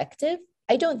more effective.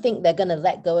 I don't think they're going to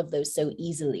let go of those so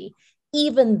easily,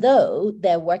 even though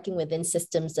they're working within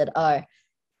systems that are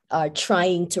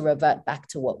trying to revert back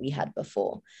to what we had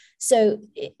before. So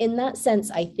in that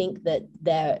sense, I think that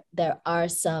there are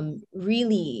some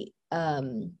really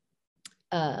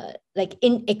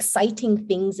exciting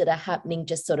things that are happening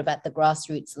just sort of at the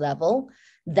grassroots level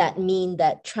that mean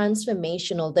that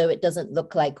transformation, although it doesn't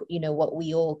look like, you know, what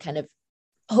we all kind of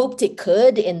hoped it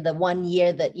could in the 1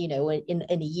 year that, you know, in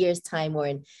a year's time, or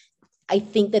in, I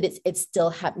think that it's still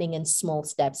happening in small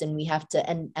steps, and we have to,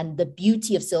 and the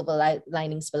beauty of silver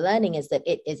linings for learning is that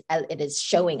it is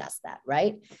showing us that,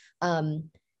 right?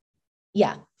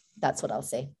 Yeah, that's what I'll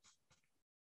say.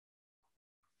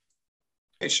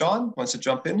 Hey, Shawn, wants to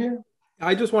jump in here?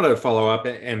 I just wanted to follow up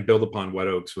and build upon what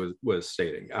Oaks was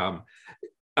stating.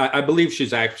 I believe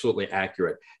she's absolutely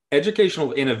accurate.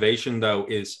 Educational innovation, though,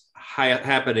 is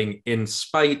happening in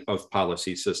spite of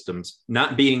policy systems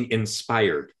not being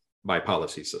inspired by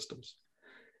policy systems.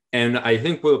 And I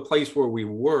think the place where we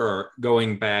were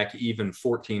going back even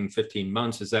 14, 15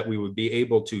 months is that we would be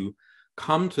able to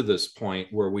come to this point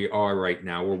where we are right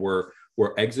now, where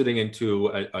we're exiting into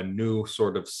a new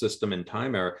sort of system and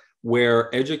time era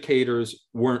where educators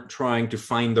weren't trying to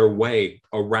find their way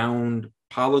around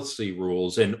policy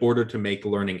rules in order to make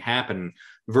learning happen,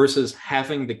 versus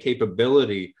having the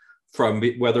capability from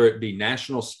whether it be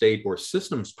national, state, or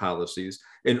systems policies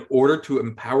in order to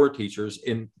empower teachers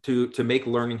to make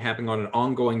learning happen on an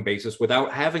ongoing basis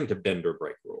without having to bend or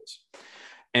break rules.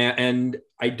 And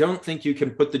I don't think you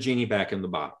can put the genie back in the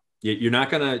bottle.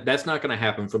 That's not gonna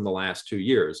happen from the last 2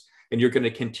 years. And you're gonna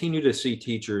continue to see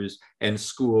teachers and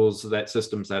schools,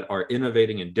 systems that are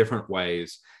innovating in different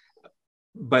ways,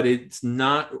 but it's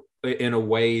not in a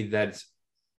way that's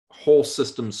whole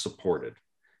systems supported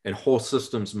and whole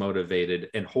systems motivated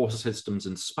and whole systems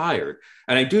inspired.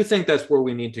 And I do think that's where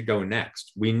we need to go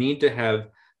next. We need to have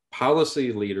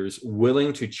policy leaders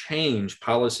willing to change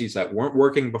policies that weren't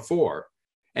working before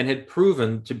and had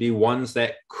proven to be ones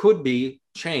that could be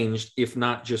changed, if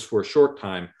not just for a short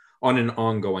time, on an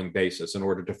ongoing basis in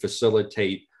order to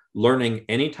facilitate learning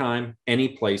anytime, any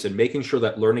place, and making sure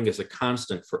that learning is a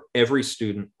constant for every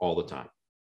student all the time.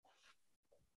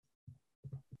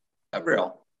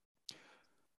 Gabriel.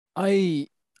 I,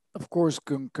 of course,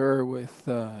 concur with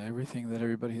everything that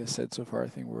everybody has said so far. I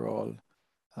think we're all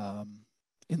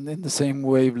in the same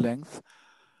wavelength.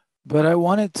 But I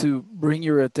wanted to bring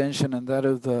your attention and that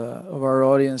of our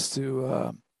audience to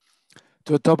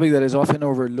a topic that is often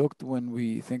overlooked when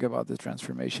we think about the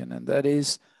transformation, and that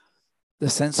is the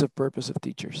sense of purpose of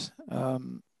teachers.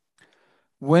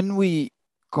 When we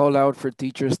call out for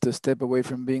teachers to step away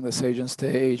from being the sage on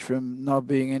stage, from not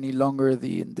being any longer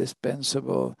the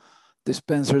indispensable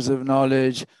dispensers of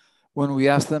knowledge, when we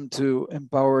ask them to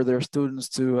empower their students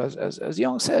to, as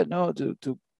Young said,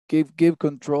 to give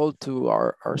control to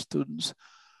our students,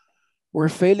 we're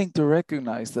failing to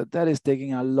recognize that that is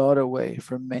taking a lot away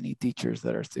from many teachers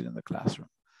that are still in the classroom.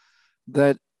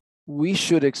 That we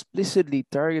should explicitly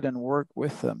target and work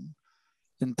with them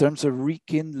in terms of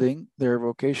rekindling their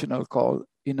vocational call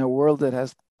in a world that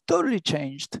has totally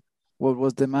changed what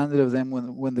was demanded of them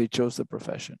when they chose the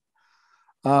profession.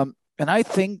 And I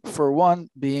think, for one,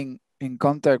 being in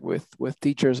contact with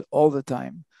teachers all the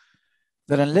time,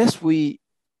 that unless we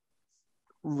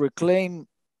reclaim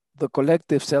the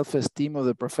collective self-esteem of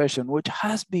the profession, which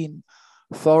has been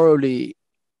thoroughly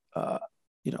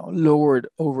lowered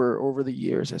over the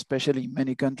years, especially in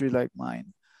many countries like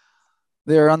mine.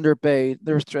 They're underpaid,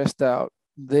 they're stressed out,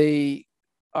 they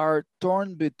are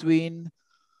torn between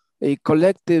a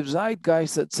collective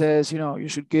zeitgeist that says, you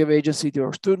should give agency to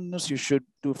our students, you should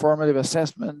do formative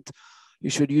assessment, you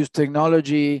should use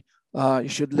technology, you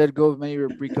should let go of many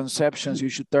preconceptions, you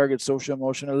should target social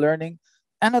emotional learning.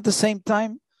 And at the same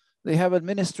time, they have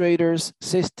administrators,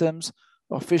 systems,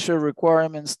 official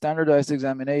requirements, standardized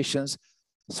examinations.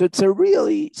 So it's a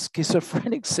really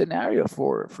schizophrenic scenario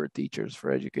for teachers,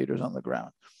 for educators on the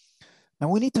ground.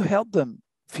 And we need to help them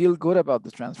feel good about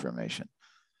the transformation.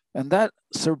 And that,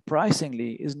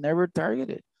 surprisingly, is never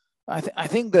targeted. I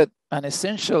think that an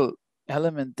essential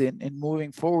element in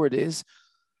moving forward is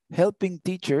helping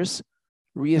teachers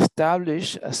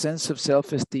reestablish a sense of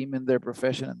self-esteem in their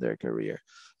profession and their career.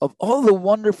 Of all the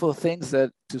wonderful things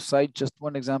that, to cite just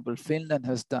one example, Finland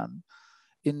has done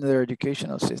in their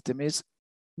educational system, is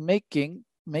making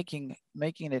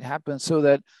it happen so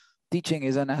that teaching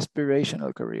is an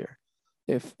aspirational career.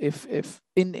 If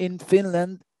in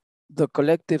Finland, the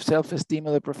collective self-esteem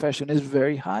of the profession is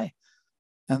very high,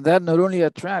 and that not only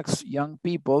attracts young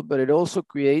people, but it also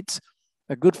creates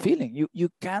a good feeling. You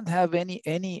can't have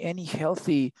any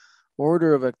healthy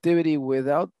order of activity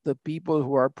without the people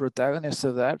who are protagonists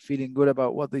of that feeling good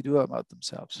about what they do about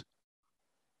themselves.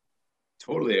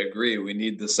 Totally agree. We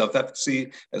need the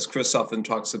self-efficacy, as Chris often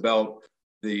talks about,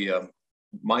 the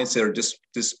mindset or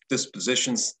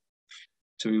dispositions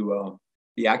to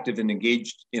be active and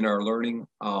engaged in our learning.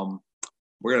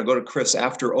 We're going to go to Chris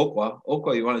after Okhwa.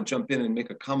 Okhwa, you want to jump in and make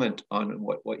a comment on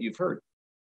what you've heard?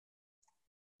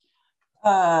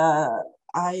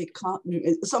 I can't.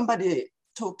 Somebody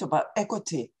talked about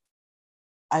equity.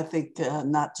 I think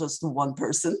not just one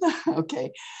person.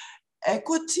 Okay.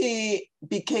 Equity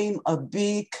became a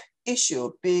big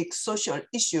issue, big social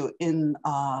issue in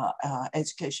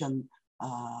education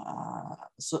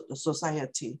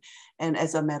society. And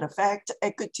as a matter of fact,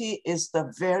 equity is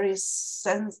the very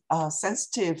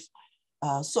sensitive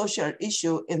social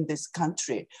issue in this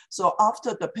country. So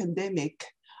after the pandemic,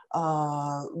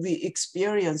 we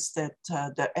experienced that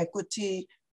the equity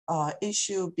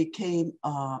issue became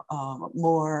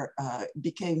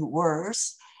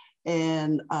worse,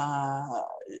 and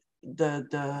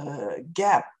the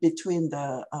gap between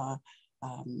the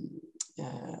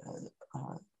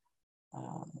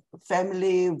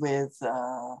family with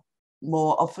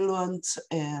more affluent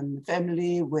and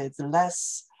family with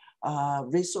less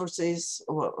resources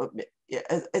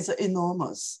is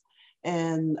enormous.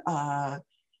 And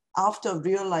after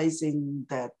realizing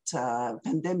that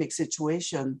pandemic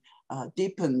situation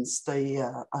deepens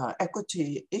the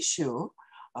equity issue,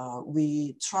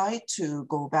 we try to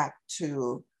go back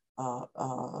to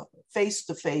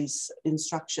face-to-face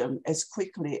instruction as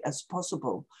quickly as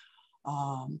possible.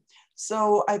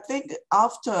 So I think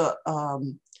after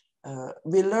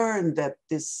we learned that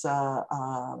this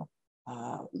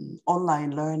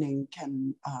online learning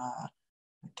can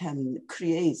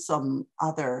create some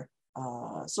other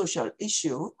social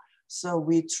issue, so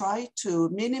we try to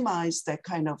minimize that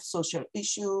kind of social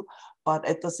issue, but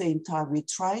at the same time, we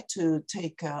try to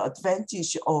take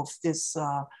advantage of this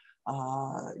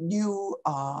new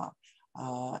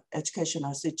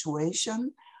educational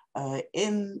situation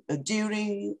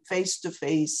during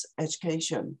face-to-face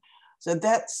education. So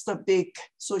that's the big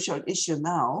social issue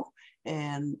now,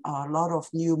 and a lot of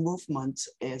new movement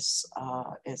is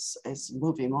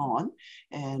moving on,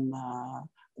 and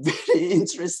very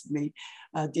interestingly,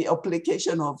 the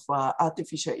application of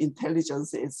artificial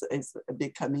intelligence is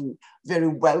becoming very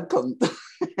welcomed.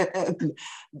 And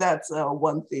that's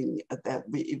one thing that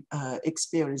we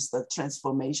experienced, the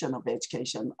transformation of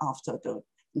education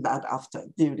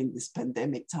during this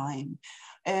pandemic time.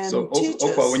 And so,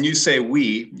 Okhwa, when you say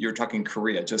we, you're talking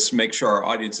Korea. Just make sure our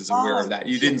audience is aware of that.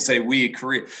 You didn't say we,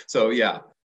 Korea. So yeah,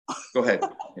 go ahead.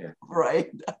 Yeah. Right.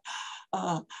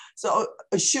 So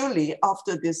surely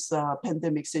after this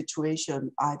pandemic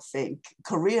situation, I think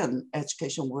Korean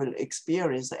education will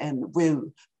experience and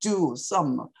will do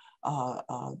some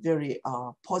very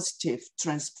positive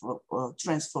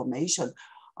transformation.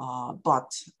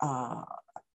 But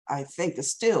I think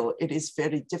still it is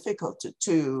very difficult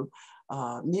to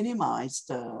minimize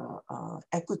the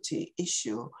equity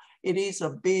issue. It is a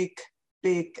big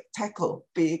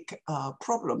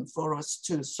problem for us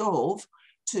to solve,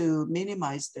 to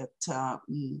minimize that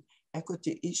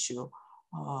equity issue.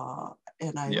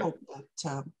 And I hope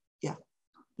that,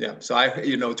 Yeah.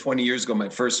 So 20 years ago, my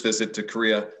first visit to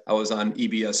Korea, I was on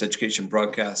EBS, Education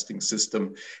Broadcasting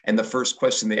System. And the first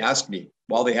question they asked me,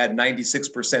 while they had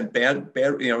 96%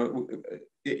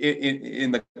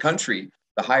 in the country,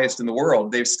 the highest in the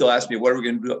world, they still asked me, what are we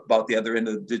going to do about the other end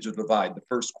of the digital divide? The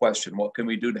first question, what can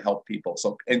we do to help people?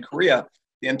 So in Korea,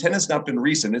 the antenna's not been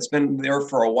recent. It's been there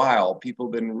for a while. People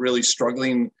have been really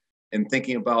struggling and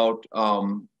thinking about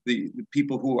the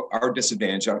people who are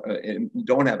disadvantaged and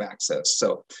don't have access.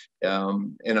 So,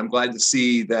 and I'm glad to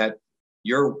see that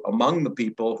you're among the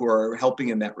people who are helping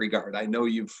in that regard. I know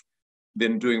you've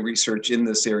been doing research in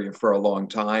this area for a long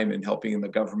time and helping in the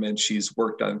government. She's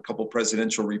worked on a couple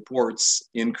presidential reports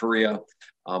in Korea.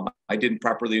 I didn't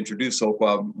properly introduce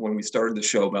Okhwa when we started the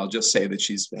show, but I'll just say that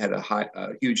she's had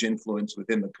a huge influence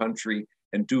within the country,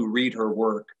 and do read her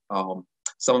work.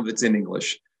 Some of it's in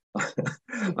English.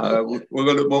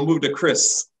 We'll move to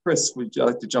Chris. Chris, would you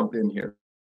like to jump in here?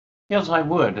 Yes, I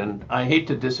would. And I hate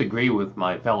to disagree with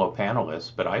my fellow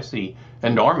panelists, but I see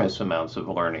enormous amounts of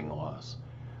learning loss.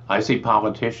 I see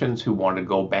politicians who want to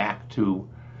go back to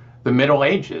the Middle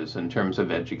Ages in terms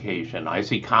of education. I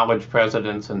see college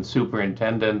presidents and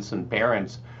superintendents and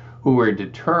parents who are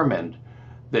determined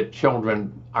that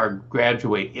children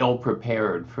graduate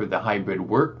ill-prepared for the hybrid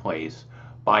workplace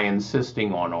by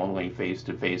insisting on only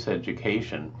face-to-face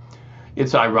education.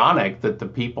 It's ironic that the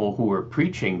people who are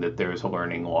preaching that there's a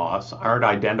learning loss aren't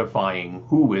identifying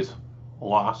who has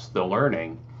lost the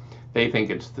learning. They think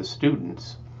it's the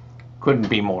students. Couldn't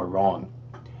be more wrong.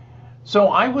 So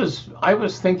I was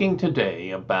thinking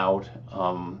today about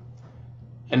an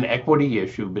equity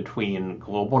issue between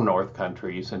global North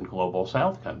countries and global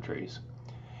South countries.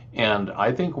 And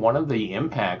I think one of the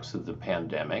impacts of the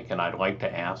pandemic, and I'd like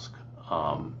to ask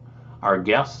our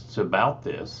guests about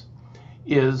this,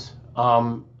 is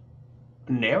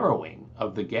narrowing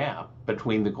of the gap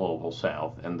between the global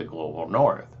South and the global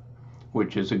North,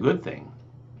 which is a good thing.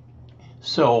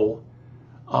 So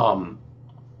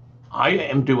I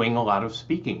am doing a lot of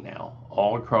speaking now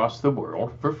all across the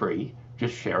world for free,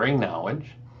 just sharing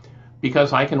knowledge,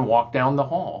 because I can walk down the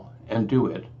hall and do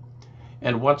it.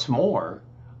 And what's more,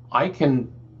 I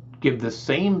can give the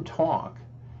same talk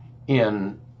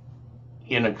in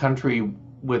a country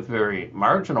with very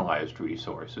marginalized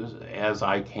resources as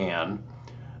I can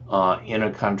in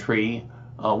a country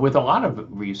with a lot of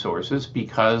resources,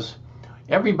 because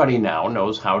everybody now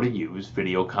knows how to use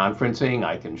video conferencing.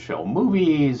 I can show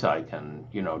movies, I can,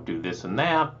 do this and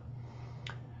that.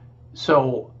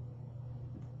 So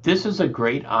this is a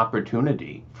great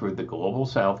opportunity for the global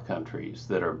South countries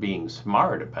that are being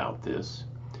smart about this.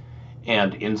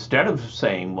 And instead of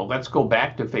saying, well, let's go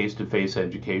back to face-to-face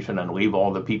education and leave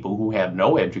all the people who had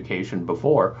no education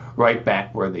before right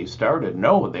back where they started,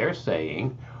 no, they're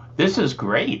saying, this is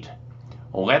great.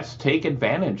 Let's take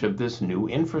advantage of this new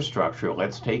infrastructure.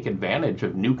 Let's take advantage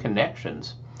of new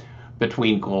connections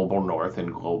between global North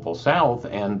and global South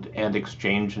and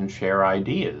exchange and share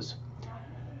ideas.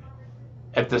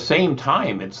 At the same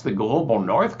time, it's the global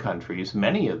North countries,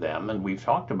 many of them, and we've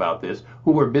talked about this,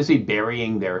 who were busy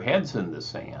burying their heads in the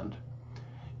sand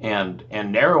and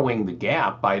narrowing the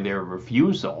gap by their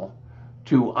refusal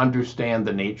to understand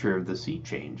the nature of the sea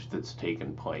change that's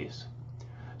taken place.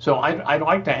 So I'd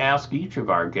like to ask each of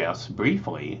our guests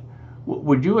briefly,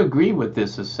 would you agree with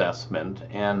this assessment?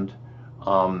 And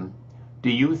do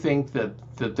you think that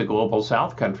the global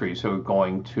South countries are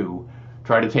going to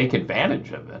try to take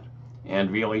advantage of it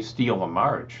and really steal a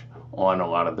march on a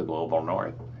lot of the global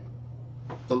North?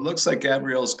 So it looks like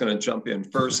Gabriel's going to jump in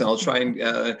first, and I'll try and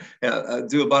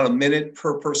do about a minute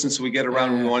per person so we get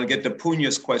around. We want to get to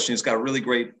Punya's question. He's got a really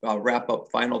great wrap-up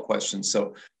final question.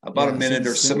 So about a minute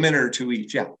or a minute or two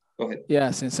each. Yeah, go ahead.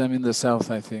 Yeah, since I'm in the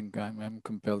South, I think I'm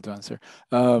compelled to answer.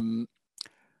 Answering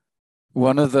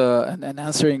one of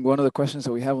the questions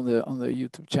that we have on the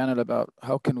YouTube channel about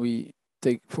how can we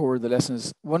take forward the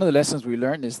lessons. One of the lessons we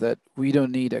learned is that we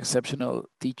don't need exceptional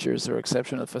teachers or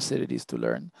exceptional facilities to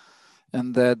learn,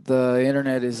 and that the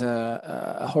internet is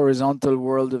a horizontal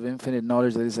world of infinite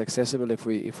knowledge that is accessible if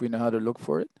we know how to look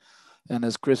for it. And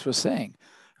as Chris was saying,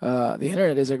 the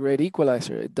internet is a great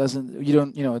equalizer. It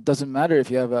doesn't matter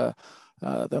if you have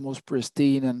the most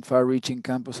pristine and far-reaching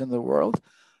campus in the world,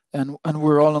 and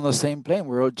we're all on the same plane.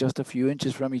 We're all just a few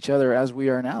inches from each other as we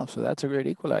are now. So that's a great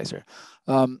equalizer.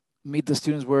 Meet the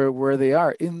students where they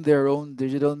are in their own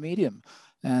digital medium.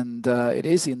 And it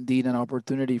is indeed an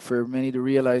opportunity for many to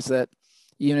realize that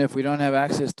even if we don't have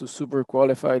access to super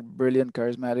qualified, brilliant,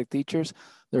 charismatic teachers,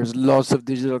 there's lots of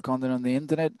digital content on the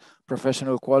internet,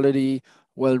 professional quality,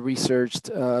 well-researched,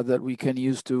 that we can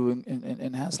use to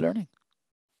enhance learning.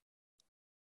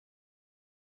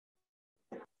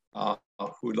 Who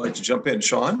would like to jump in?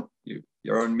 Shawn,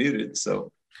 you're unmuted,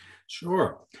 so.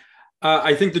 Sure.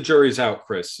 I think the jury's out,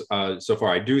 Chris, so far.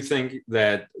 I do think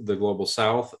that the Global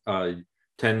South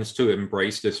tends to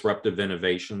embrace disruptive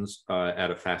innovations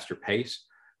at a faster pace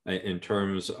in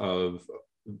terms of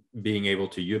being able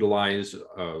to utilize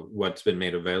what's been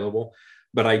made available.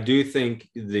 But I do think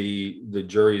the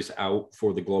jury's out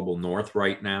for the Global North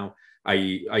right now.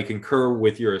 I concur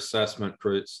with your assessment,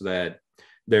 Chris, that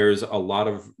there's a lot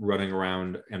of running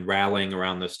around and rallying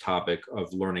around this topic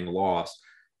of learning loss.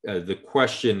 The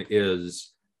question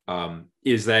is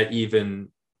that even,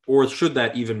 or should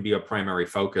that even be a primary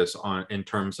focus on in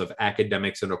terms of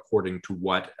academics, and according to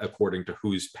what, according to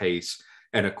whose pace,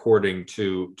 and according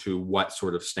to what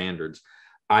sort of standards?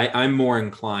 I'm more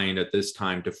inclined at this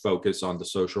time to focus on the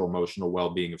social emotional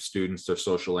well-being of students, their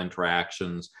social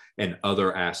interactions, and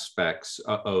other aspects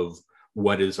of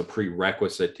what is a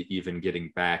prerequisite to even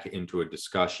getting back into a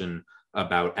discussion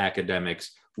about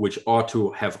academics, which ought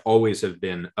to have always have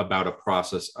been about a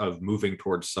process of moving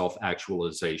towards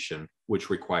self-actualization, which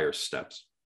requires steps.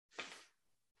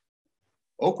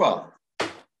 Okhwa.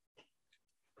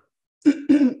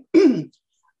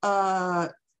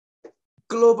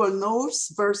 Global North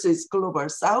versus Global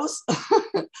South.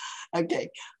 Okay.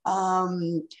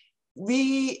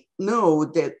 We know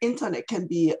that internet can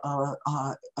be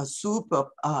a super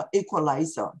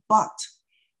equalizer, but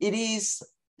it is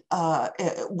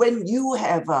when you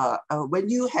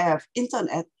have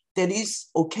internet, that is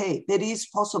okay, that is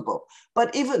possible.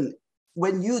 But even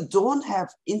when you don't have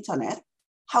internet,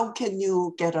 how can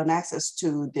you get an access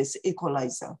to this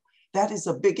equalizer? That is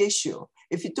a big issue.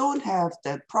 If you don't have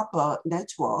that proper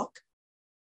network,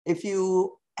 if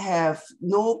you have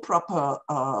no proper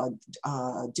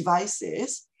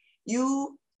devices,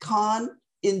 you can't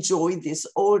enjoy this,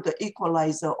 all the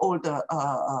equalizer, all the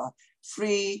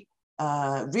free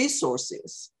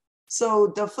resources.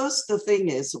 So the first thing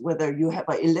is whether you have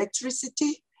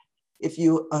electricity, if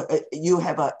you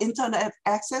have internet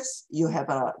access, you have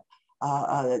a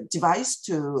device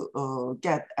to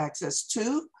get access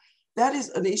to. That is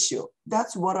an issue.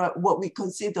 That's what we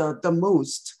consider the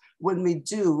most when we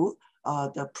do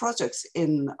the projects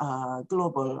in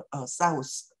global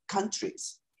South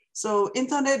countries. So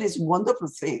internet is a wonderful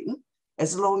thing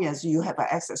as long as you have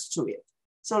access to it.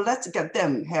 So let's get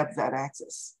them have that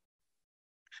access.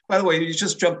 By the way, you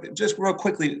just real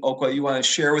quickly, Okhwa, you want to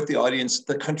share with the audience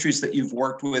the countries that you've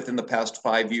worked with in the past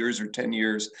 5 years or 10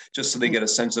 years, just so they get a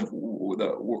sense of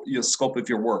the scope of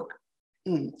your work.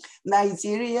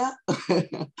 Nigeria,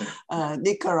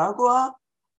 Nicaragua,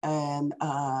 and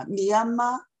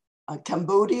Myanmar,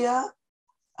 Cambodia,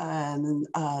 and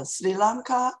Sri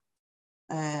Lanka,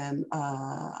 and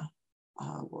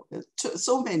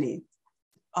so many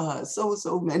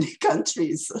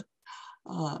countries.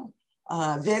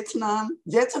 Vietnam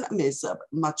is a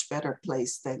much better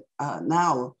place than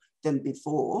now than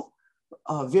before.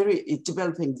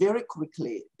 Developing very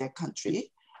quickly, their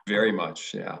country. Very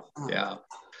much, yeah, yeah.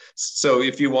 So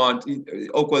if you want,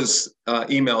 Okhwa's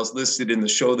email is listed in the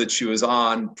show that she was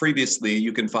on previously.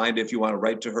 You can find it if you want to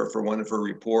write to her for one of her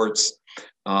reports.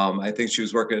 I think she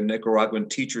was working with Nicaraguan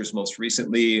teachers most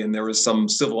recently, and there was some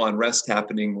civil unrest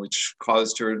happening, which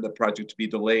caused the project to be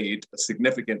delayed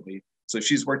significantly. So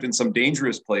she's worked in some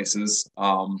dangerous places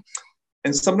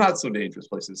and some not so dangerous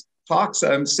places. Toks,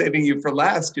 I'm saving you for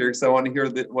last year because I want to hear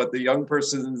what the young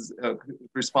person's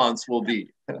response will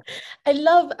be. I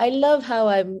love how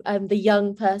I'm the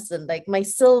young person. Like my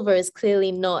silver is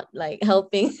clearly not like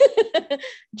helping,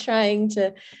 trying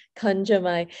to conjure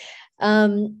my. I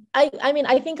mean,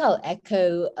 I think I'll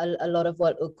echo a lot of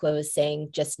what Okhwa was saying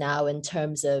just now in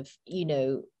terms of, you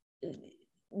know,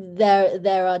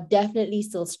 there are definitely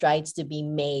still strides to be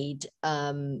made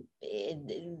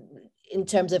in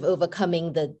terms of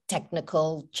overcoming the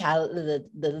technical, the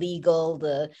legal,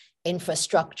 the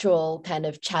infrastructural kind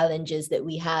of challenges that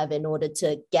we have in order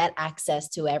to get access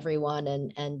to everyone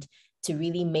and to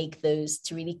really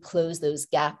close those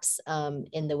gaps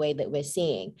in the way that we're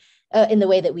seeing, in the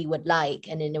way that we would like,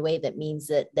 and in a way that means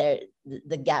that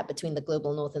the gap between the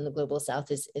global North and the global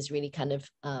South is really kind of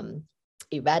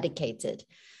eradicated.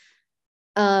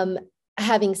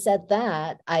 Having said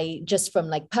that, I just from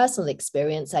like personal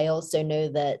experience, I also know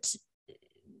that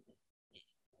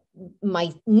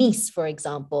my niece, for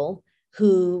example,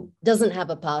 who doesn't have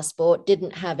a passport,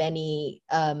 didn't have any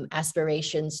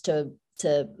aspirations to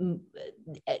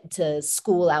to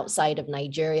school outside of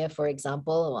Nigeria, for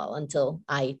example. Well, until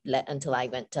I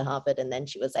went to Harvard, and then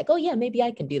she was like, "Oh yeah, maybe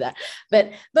I can do that."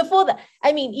 But before that,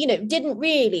 I mean, didn't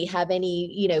really have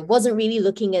any, wasn't really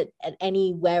looking at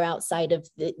anywhere outside of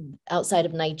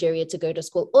Nigeria to go to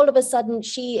school. All of a sudden,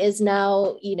 she is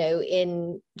now,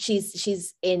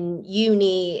 she's in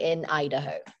uni in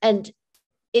Idaho, and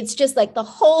it's just like the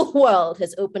whole world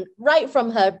has opened right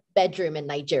from her bedroom in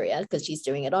Nigeria, because she's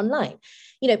doing it online,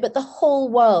 but the whole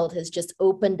world has just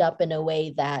opened up in a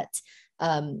way that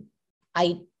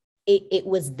it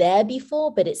was there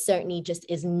before, but it certainly just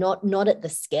is not at the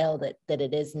scale that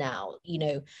it is now.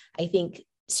 I think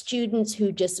students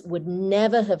who just would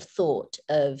never have thought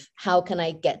of how can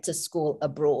I get to school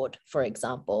abroad, for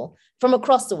example, from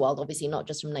across the world, obviously not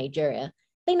just from Nigeria,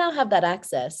 they now have that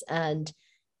access, and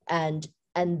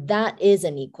that is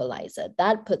an equalizer.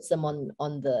 That puts them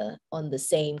on the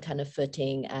same kind of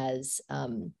footing as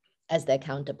their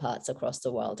counterparts across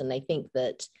the world. And I think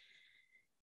that,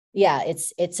 yeah,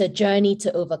 it's a journey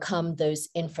to overcome those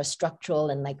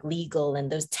infrastructural and like legal and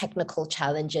those technical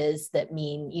challenges that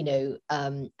mean,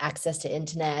 access to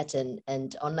internet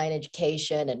and online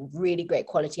education and really great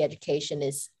quality education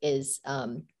is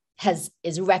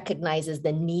recognized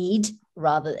the need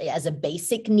rather as a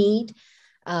basic need.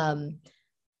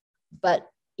 But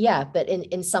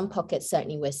in some pockets,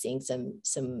 certainly we're seeing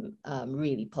some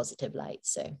really positive light.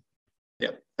 So.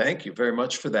 Yeah, thank you very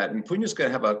much for that. And Punya's going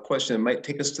to have a question that might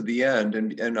take us to the end.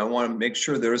 And I want to make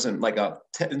sure there isn't like a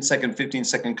 10-second,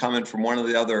 15-second comment from one of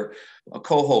the other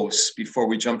co-hosts before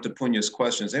we jump to Punya's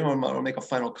questions. Anyone want to make a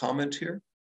final comment here?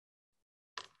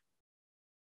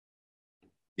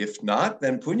 If not,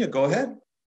 then Punya, go ahead.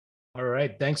 All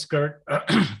right, thanks, Kurt.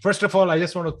 First of all, I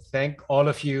just want to thank all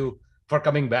of you for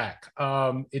coming back.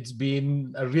 It's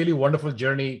been a really wonderful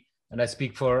journey, and I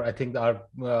speak for, I think, our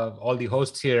all the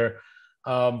hosts here.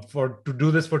 To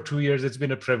do this for 2 years, it's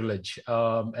been a privilege,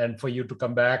 and for you to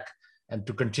come back and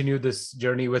to continue this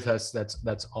journey with us,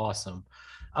 that's awesome.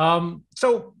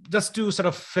 So just to sort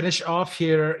of finish off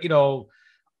here,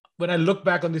 when I look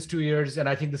back on these 2 years, and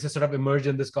I think this has sort of emerged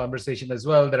in this conversation as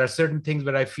well, there are certain things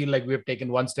where I feel like we have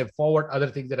taken one step forward, other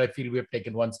things that I feel we have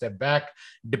taken one step back.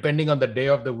 Depending on the day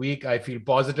of the week, I feel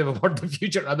positive about the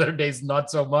future, other days not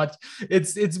so much.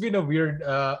 It's been a weird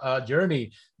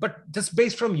journey, but just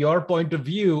based from your point of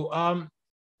view,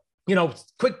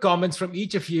 quick comments from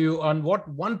each of you on what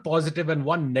one positive and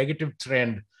one negative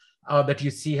trend that you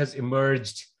see has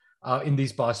emerged in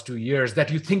these past 2 years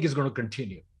that you think is going to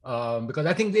continue. Because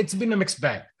I think it's been a mixed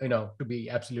bag, to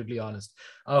be absolutely honest.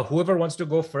 Whoever wants to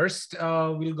go first,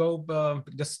 we'll go,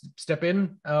 just step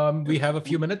in. We have a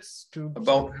few minutes to...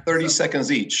 About 30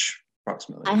 seconds each,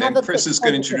 approximately. Then Chris is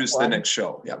going to introduce the next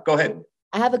show. Yeah, go ahead.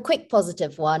 I have a quick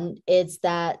positive one. Is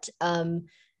that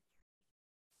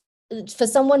for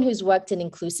someone who's worked in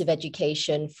inclusive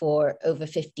education for over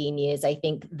 15 years, I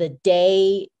think the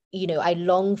day, I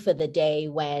long for the day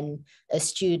when a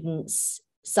student's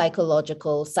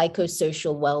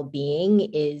psychosocial well-being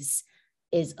is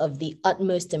of the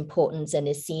utmost importance and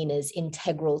is seen as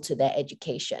integral to their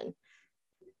education.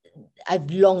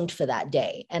 I've longed for that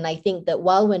day. And I think that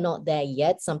while we're not there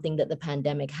yet, something that the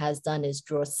pandemic has done is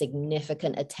draw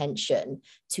significant attention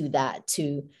to that,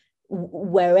 to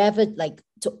wherever, like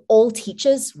to all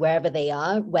teachers, wherever they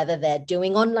are, whether they're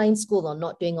doing online school or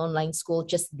not doing online school,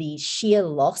 just the sheer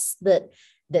loss that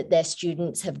their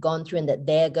students have gone through and that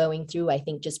they're going through, I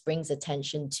think just brings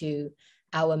attention to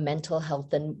our mental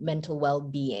health and mental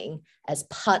well-being as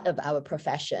part of our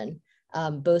profession,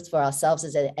 both for ourselves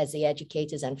as the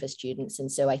educators and for students.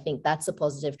 And so I think that's a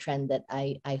positive trend that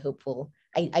I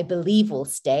believe will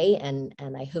stay and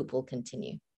I hope will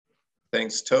continue.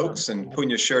 Thanks, Toks. And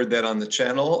Punya shared that on the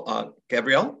channel.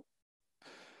 Gabriel?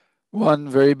 One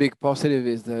very big positive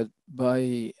is that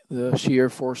by the sheer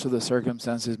force of the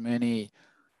circumstances, many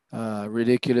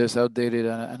ridiculous, outdated,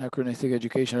 and anachronistic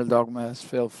educational dogmas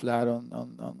fell flat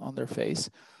on their face.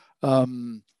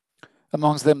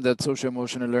 Amongst them, that social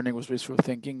emotional learning was wishful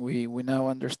thinking. We now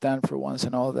understand for once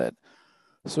and all that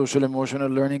social emotional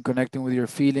learning, connecting with your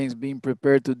feelings, being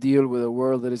prepared to deal with a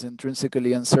world that is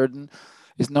intrinsically uncertain,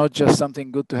 is not just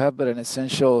something good to have, but an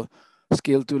essential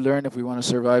skill to learn if we want to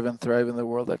survive and thrive in the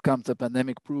world that comes. The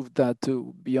pandemic proved that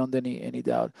too, beyond any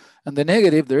doubt. And the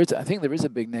negative, I think there is a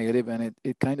big negative, and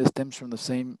it kind of stems from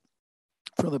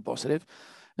the positive,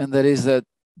 and that is that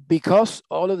because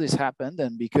all of this happened,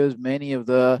 and because many of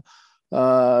the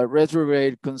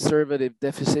retrograde, conservative,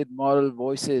 deficit model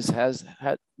voices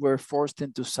were forced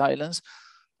into silence,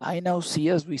 I now see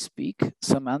as we speak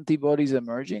some antibodies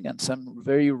emerging and some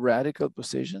very radical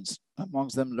positions,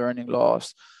 amongst them learning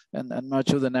loss, and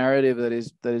much of the narrative that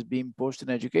is being pushed in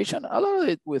education, a lot of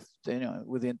it with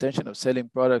with the intention of selling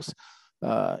products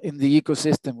in the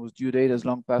ecosystem whose due date has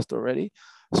long passed already.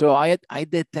 So I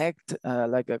detect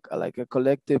like a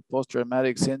collective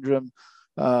post-traumatic syndrome,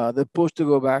 the push to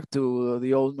go back to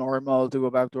the old normal, to go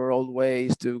back to our old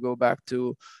ways, to go back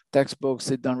to textbooks,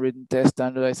 sit-down written tests,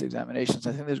 standardized examinations.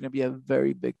 I think there's going to be a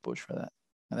very big push for that,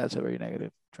 and that's a very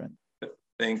negative trend.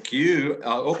 Thank you,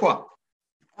 Okhwa.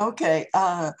 Okay.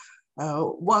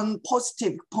 One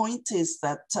positive point is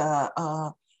that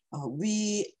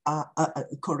we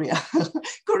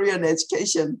Korean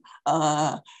education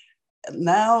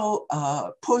now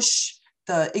push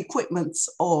the equipments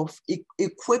of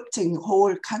equipping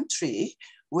whole country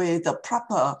with a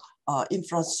proper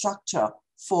infrastructure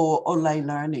for online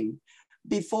learning.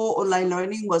 Before, online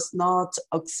learning was not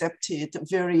accepted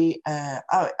very,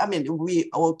 I mean,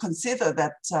 we all consider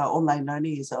that online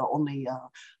learning is only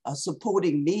a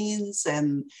supporting means,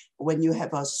 and when you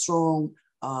have a strong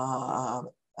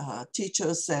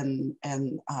teachers and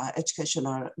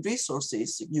educational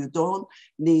resources, you don't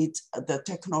need the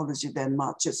technology that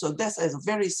much. So that's a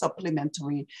very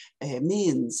supplementary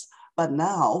means. But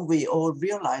now we all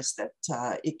realize that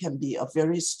it can be a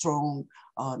very strong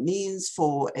means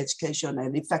for education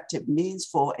and effective means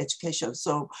for education.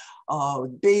 So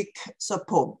big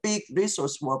support, big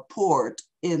resources were poured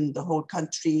in the whole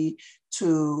country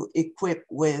to equip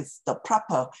with the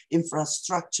proper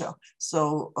infrastructure.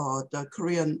 So the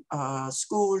Korean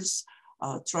schools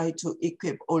try to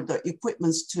equip all the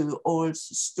equipments to all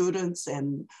students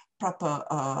and proper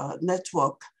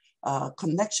network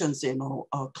connections in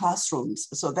classrooms.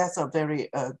 So that's a very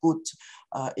good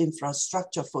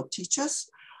infrastructure for teachers.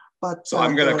 But so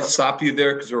I'm going to stop you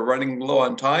there because we're running low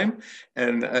on time.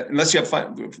 And unless you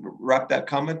have wrap that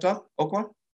comment up, Okhwa,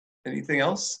 anything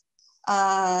else?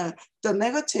 The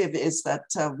negative is that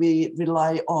we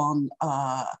rely on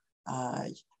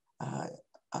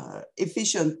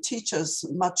efficient teachers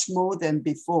much more than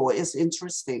before. It's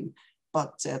interesting,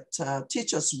 but that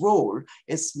teachers' role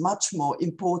is much more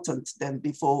important than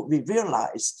before we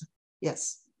realized.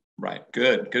 Yes. Right.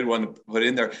 Good one to put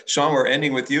in there. Shawn, we're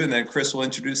ending with you, and then Chris will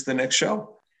introduce the next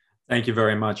show. Thank you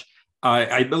very much.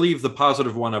 I believe the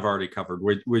positive one I've already covered,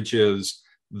 which is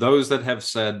those that have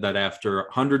said that after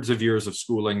hundreds of years of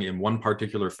schooling in one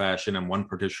particular fashion and one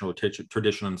particular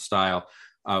tradition and style,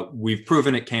 we've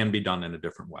proven it can be done in a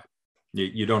different way.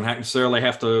 You don't necessarily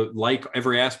have to like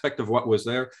every aspect of what was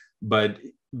there, but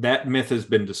that myth has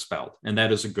been dispelled, and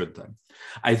that is a good thing.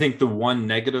 I think the one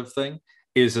negative thing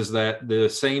is that the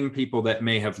same people that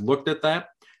may have looked at that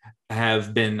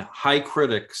have been high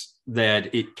critics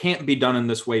that it can't be done in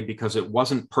this way because it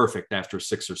wasn't perfect after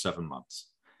 6 or 7 months.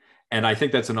 And I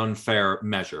think that's an unfair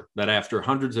measure, that after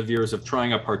hundreds of years of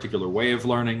trying a particular way of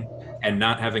learning and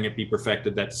not having it be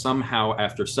perfected, that somehow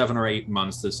after 7 or 8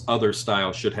 months, this other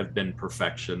style should have been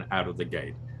perfection out of the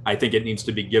gate. I think it needs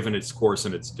to be given its course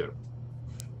and its due.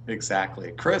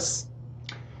 Exactly. Chris?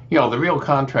 You know, the real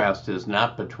contrast is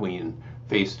not between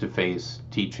face-to-face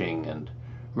teaching and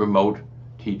remote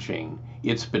teaching.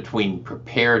 It's between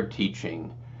prepared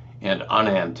teaching and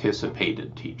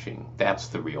unanticipated teaching. That's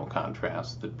the real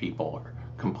contrast that people are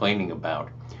complaining about.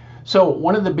 So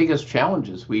one of the biggest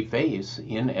challenges we face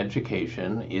in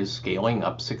education is scaling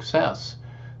up success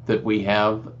that we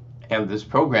have, and this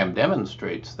program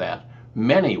demonstrates that.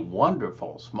 Many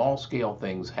wonderful small-scale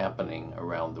things happening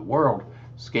around the world,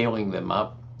 scaling them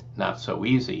up, not so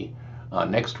easy.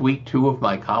 Next week, 2 of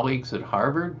my colleagues at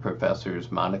Harvard,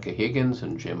 Professors Monica Higgins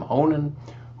and Jim Honan,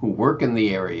 who work in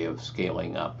the area of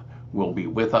scaling up, will be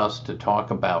with us to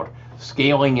talk about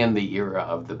scaling in the era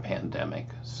of the pandemic.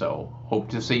 So hope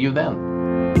to see you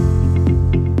then.